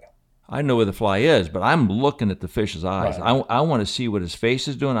fly, though. I know where the fly is, but I'm looking at the fish's eyes. Right. I want to see what his face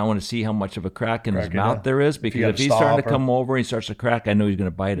is doing. I want to see how much of a crack in his mouth there is, because if he's stop starting to come over and he starts to crack, I know he's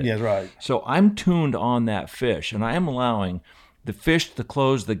going to bite it. Yeah, right. So I'm tuned on that fish, and I am allowing the fish to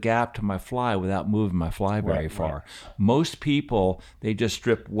close the gap to my fly without moving my fly very far. Right. Most people, they just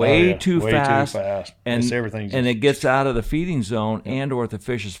strip way too fast, and it gets out of the feeding zone, and or if the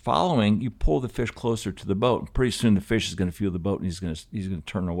fish is following, you pull the fish closer to the boat, and pretty soon the fish is going to feel the boat and he's going to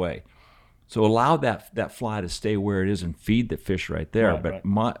turn away. So allow that fly to stay where it is and feed the fish right there.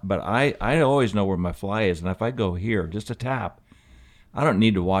 But I always know where my fly is, and if I go here, just a tap, I don't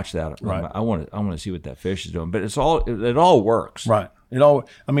need to watch that. Right. I want to see what that fish is doing. But it all works. Right.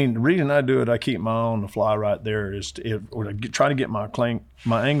 I mean, the reason I do it, I keep my eye on the fly right there, is try to get my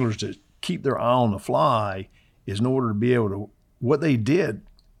anglers to keep their eye on the fly, is in order to be able to, what they did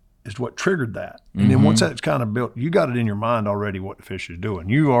is what triggered that. And then once that's kind of built, you got it in your mind already what the fish is doing.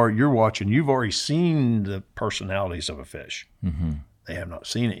 You're watching, you've already seen the personalities of a fish. Mm-hmm. They have not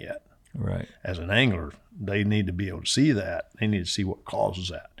seen it yet. Right. As an angler, they need to be able to see that. They need to see what causes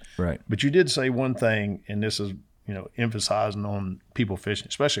that. Right. But you did say one thing, and this is, emphasizing on people fishing,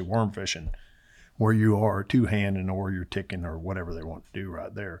 especially worm fishing, where you are two-handing or you're ticking or whatever they want to do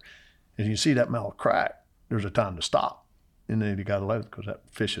right there. As you see that mouth crack, there's a time to stop. And then you got to let it, because that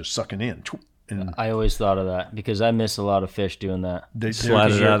fish is sucking in. And I always thought of that, because I miss a lot of fish doing that. They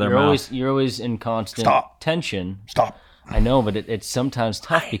slide it out of their mouth. You're always in constant tension. Stop. I know, but it's sometimes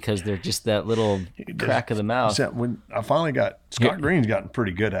tough because they're just that little crack of the mouth. When I finally Scott Green's gotten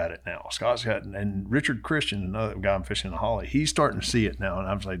pretty good at it now. Scott's gotten, and Richard Christian, another guy I'm fishing in the Holly, he's starting to see it now. And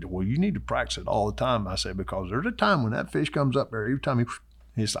I was like, well, you need to practice it all the time. I said, because there's a time when that fish comes up there, every time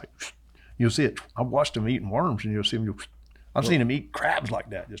he's like, you'll see it. I've watched him eating worms, and you'll see him. I've seen him eat crabs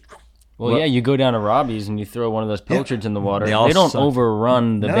like that. Just. Well, yeah, you go down to Robbie's and you throw one of those pilchards in the water. They don't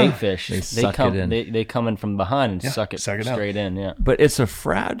overrun the bait fish. They suck it in. They come in from behind and suck it straight in. Yeah. But it's a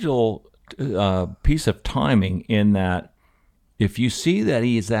fragile piece of timing, in that if you see that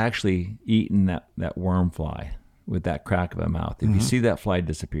he is actually eating that worm fly with that crack of a mouth, if you see that fly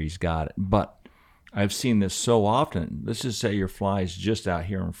disappear, he's got it. But I've seen this so often. Let's just say your fly is just out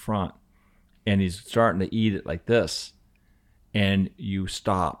here in front, and he's starting to eat it like this, and you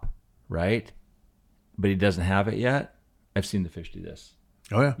stop. Right? But he doesn't have it yet. I've seen the fish do this.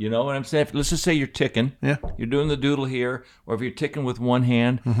 Oh, yeah. You know what I'm saying? Let's just say you're ticking. Yeah. You're doing the doodle here, or if you're ticking with one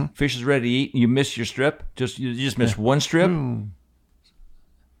hand, fish is ready to eat, and you miss your strip. You just miss one strip.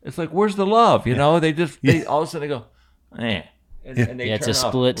 It's like, where's the love? You know, they all of a sudden they go, eh. And they it's turn a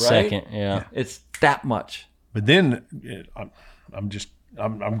split up, right? second. Yeah. It's that much. But then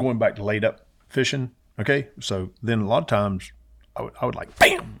I'm going back to laid up fishing. Okay. So then a lot of times, I would like,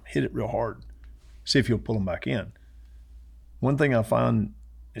 bam, hit it real hard. See if you'll pull them back in. One thing I find,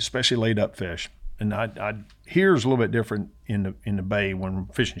 especially laid up fish, and I here's a little bit different in the bay when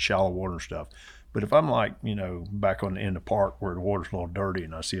we're fishing shallow water and stuff. But if I'm like, back on the end of the park where the water's a little dirty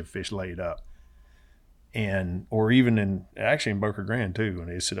and I see a fish laid up, or even in Boca Grande too, when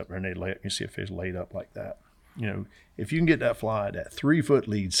they sit up there and they lay up, you see a fish laid up like that. If you can get that fly at that 3-foot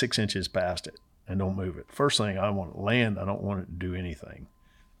lead, 6 inches past it, and don't move it. First thing, I want to land. I don't want it to do anything.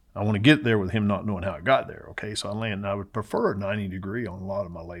 I want to get there with him not knowing how it got there. Okay, so I land. And I would prefer a 90 degree on a lot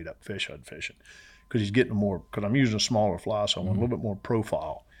of my laid up fish I'd fishing, because he's getting more. Because I'm using a smaller fly, so I want a little bit more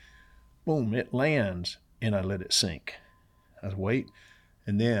profile. Boom! It lands, and I let it sink. I wait,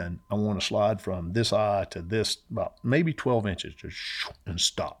 and then I want to slide from this eye to this, about maybe 12 inches, just and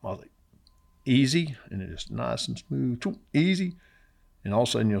stop. I was like, easy, and it's nice and smooth, easy, and all of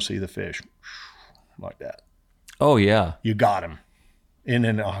a sudden you'll see the fish. Like that. Oh, yeah. You got him. And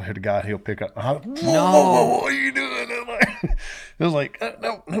then I'll hit a guy, he'll pick up. No. What are you doing? It was like,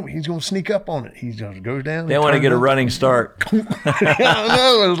 no, he's going to sneak up on it. He just goes down. They want to get a running start. I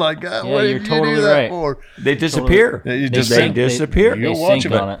know. It was like, God, what did you do that for? They disappear. They disappear. You'll watch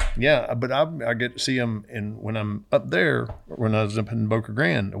them. Yeah, but I get to see them, and when I'm up there, when I was up in Boca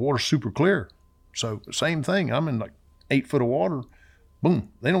Grande, the water's super clear. So same thing. I'm in like 8 foot of water. Boom.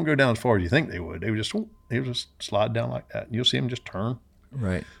 They don't go down as far as you think they would. They would just slide down like that. And you'll see them just turn.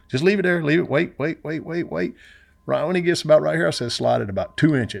 Right. Just leave it there. Leave it. Wait. Right when he gets about right here, I said slide it about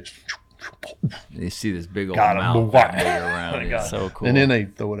 2 inches. You see this big old mouth around. It's so cool. And then they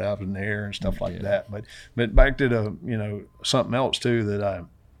throw it out in the air and stuff like that. But back to the, something else too that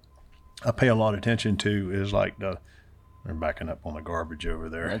I pay a lot of attention to is like they're backing up on the garbage over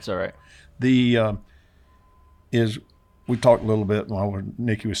there. That's all right. We talked a little bit while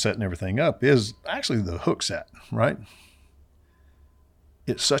Nikki was setting everything up, is actually the hook set, right?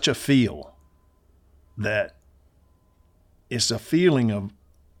 it's such a feel that it's a feeling of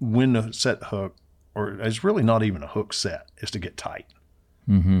when to set the hook, or it's really not even a hook set, it's to get tight.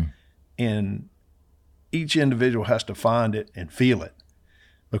 Mm-hmm. And each individual has to find it and feel it,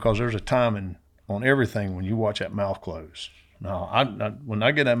 because there's a timing on everything when you watch that mouth close. Now, when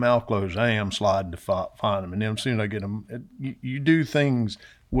I get that mouth closed, I am sliding to find them. And then as soon as I get them, you do things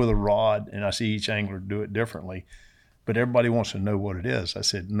with a rod, and I see each angler do it differently, but everybody wants to know what it is. I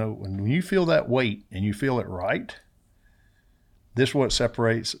said, no, when you feel that weight and you feel it right, this is what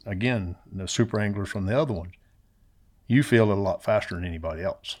separates, again, the super anglers from the other ones. You feel it a lot faster than anybody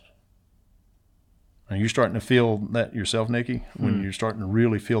else. Are you starting to feel that yourself, Nikki, when you're starting to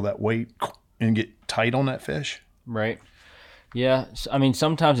really feel that weight and get tight on that fish? Right. Yeah. I mean,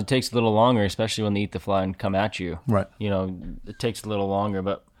 sometimes it takes a little longer, especially when they eat the fly and come at you. Right. You know, it takes a little longer,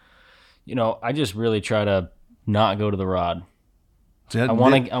 but, you know, I just really try to not go to the rod. I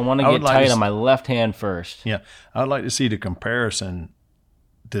want to get tight on my left hand first. Yeah. I'd like to see the comparison,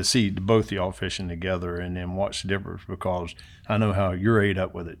 to see both of y'all fishing together and then watch the difference, because I know how you're ate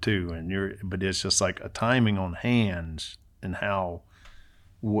up with it too. But it's just like a timing on hands and how,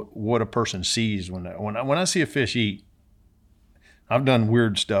 what a person sees when I see a fish eat. I've done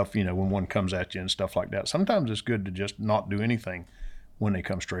weird stuff, you know, when one comes at you and stuff like that. Sometimes it's good to just not do anything when they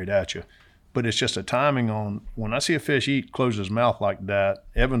come straight at you. But it's just a timing on, when I see a fish eat, close his mouth like that.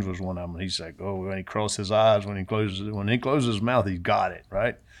 Evans was one of them. He's like, oh, when he crosses his eyes, when he closes his mouth, he's got it,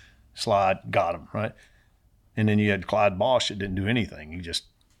 right? Slide, got him, right? And then you had Clyde Bosch that didn't do anything. He just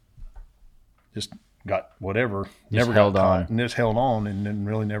got whatever, never got caught, and just held on, and then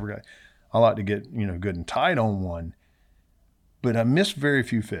really never got. I like to get, you know, good and tight on one. But I miss very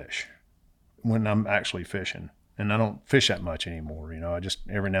few fish when I'm actually fishing. And I don't fish that much anymore. You know, I just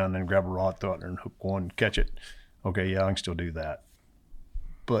every now and then grab a rod, throw it there, and hook one, catch it. Okay, yeah, I can still do that.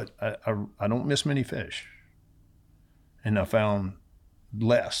 But I don't miss many fish. And I found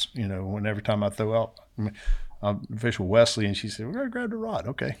less, you know, when every time I throw out, I fish with Wesley, and she said, we're going to grab the rod.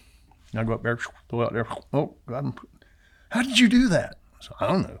 Okay. And I go up there, throw out there. Oh, got him. How did you do that? So I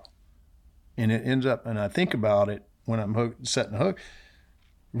don't know. And it ends up, and I think about it, when I'm setting a hook,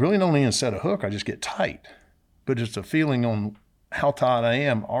 really don't even set a hook, I just get tight. But it's a feeling on how tight I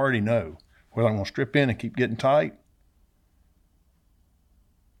am, I already know. Whether I'm going to strip in and keep getting tight,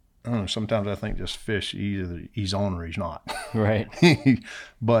 I don't know, sometimes I think just fish, either he's on or he's not. Right.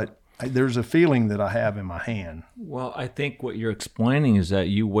 But there's a feeling that I have in my hand. Well, I think what you're explaining is that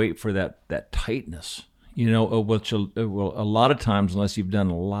you wait for that tightness. You know, which a lot of times, unless you've done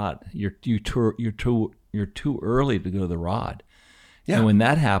a lot, you're too early to go to the rod. Yeah. And when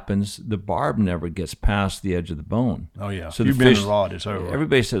that happens, the barb never gets past the edge of the bone. Oh, yeah. So you've been in the rod, it's over.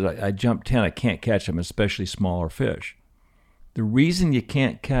 Everybody says, I jump 10, I can't catch them, especially smaller fish. The reason you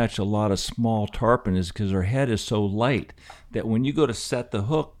can't catch a lot of small tarpon is because their head is so light that when you go to set the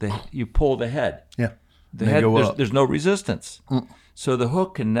hook, you pull the head. Yeah. The head, there's no resistance. So the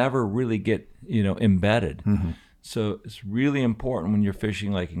hook can never really get, you know, embedded. Mm-hmm. So it's really important when you're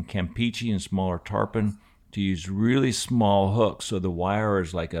fishing like in Campeche and smaller tarpon to use really small hooks so the wire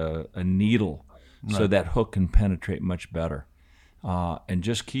is like a needle, right, so that hook can penetrate much better. And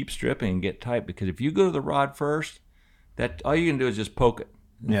just keep stripping and get tight, because if you go to the rod first, that all you can do is just poke it.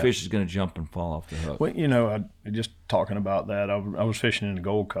 The fish is going to jump and fall off the hook. Well, you know, just talking about that, I was fishing in the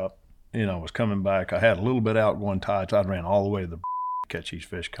Gold Cup. You know, I was coming back. I had a little bit outgoing tides. I ran all the way to the catch these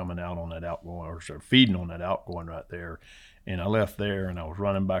fish coming out on that outgoing, or feeding on that outgoing right there. And I left there, and I was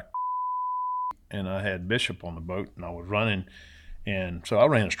running back, and I had Bishop on the boat, and I was running. And so I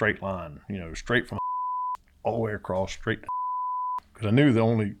ran a straight line, you know, straight from all the way across, straight to, because I knew the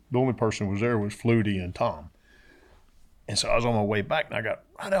only person who was there was Flutie and Tom. And so I was on my way back, and I got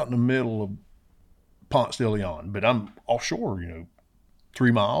right out in the middle of Ponce de Leon, but I'm offshore, you know,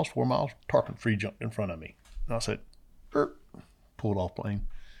 4 miles, tarpon free jumped in front of me. And I said, pulled off plane.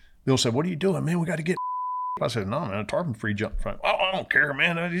 Bill said, what are you doing, man? We got to get. I said, no, man, a tarpon free jump in front. Oh, I don't care,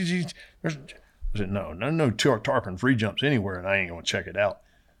 man. I said, no tarpon free jumps anywhere, and I ain't going to check it out.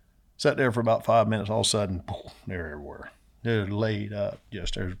 Sat there for about 5 minutes. All of a sudden, boom, they're everywhere. They're laid up.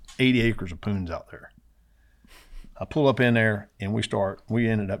 There's 80 acres of poons out there. I pull up in there, and we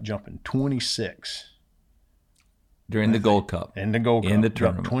ended up jumping 26. During the Gold Cup. In the Gold Cup. In the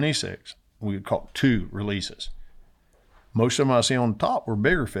tournament. 26. We caught 2 releases. Most of them I see on the top were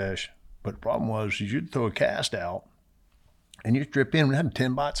bigger fish, but the problem was you'd throw a cast out, and you strip in, we had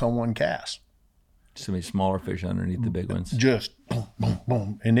 10 bites on one cast. So many smaller fish underneath the big ones. Just boom, boom,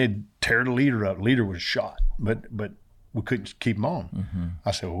 boom. And they'd tear the leader up. The leader was shot, but we couldn't keep them on. Mm-hmm.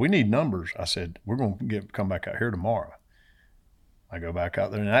 I said, well, we need numbers. I said, we're going to come back out here tomorrow. I go back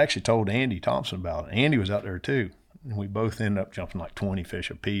out there, and I actually told Andy Thompson about it. Andy was out there too, and we both ended up jumping like 20 fish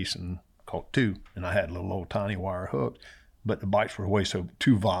apiece and caught 2. And I had a little old tiny wire hook, but the bites were way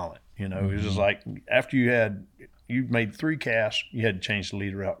too violent. You know, it was just like after you made 3 casts, you had to change the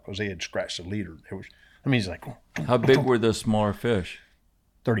leader out because they had scratched the leader. It's like. How big were the smaller fish?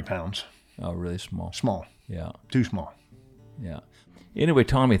 30 pounds. Oh, really small. Small. Yeah. Too small. Yeah. Anyway,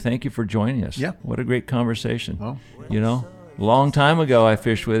 Tommy, thank you for joining us. Yeah. What a great conversation. Well, you know, long time ago I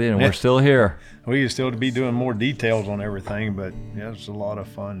fished with you, and we're still here. We used still to be doing more details on everything, but yeah, it's a lot of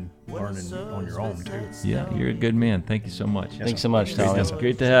fun learning on your own too. Yeah, you're a good man. Thank you so much. Thanks so much, Tommy.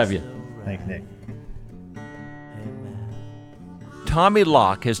 Great to have you. Thanks, Nick. Tommy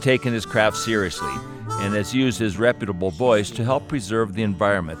Locke has taken his craft seriously and has used his reputable voice to help preserve the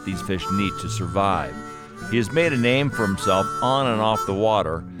environment these fish need to survive. He has made a name for himself on and off the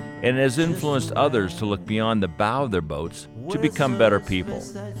water and has influenced others to look beyond the bow of their boats to become better people.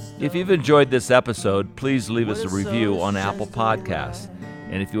 If you've enjoyed this episode, please leave us a review on Apple Podcasts.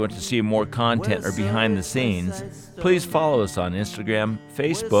 And if you want to see more content or behind the scenes, please follow us on Instagram,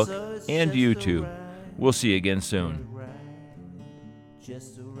 Facebook, and YouTube. We'll see you again soon.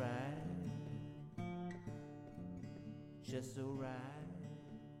 Just alright. Just alright.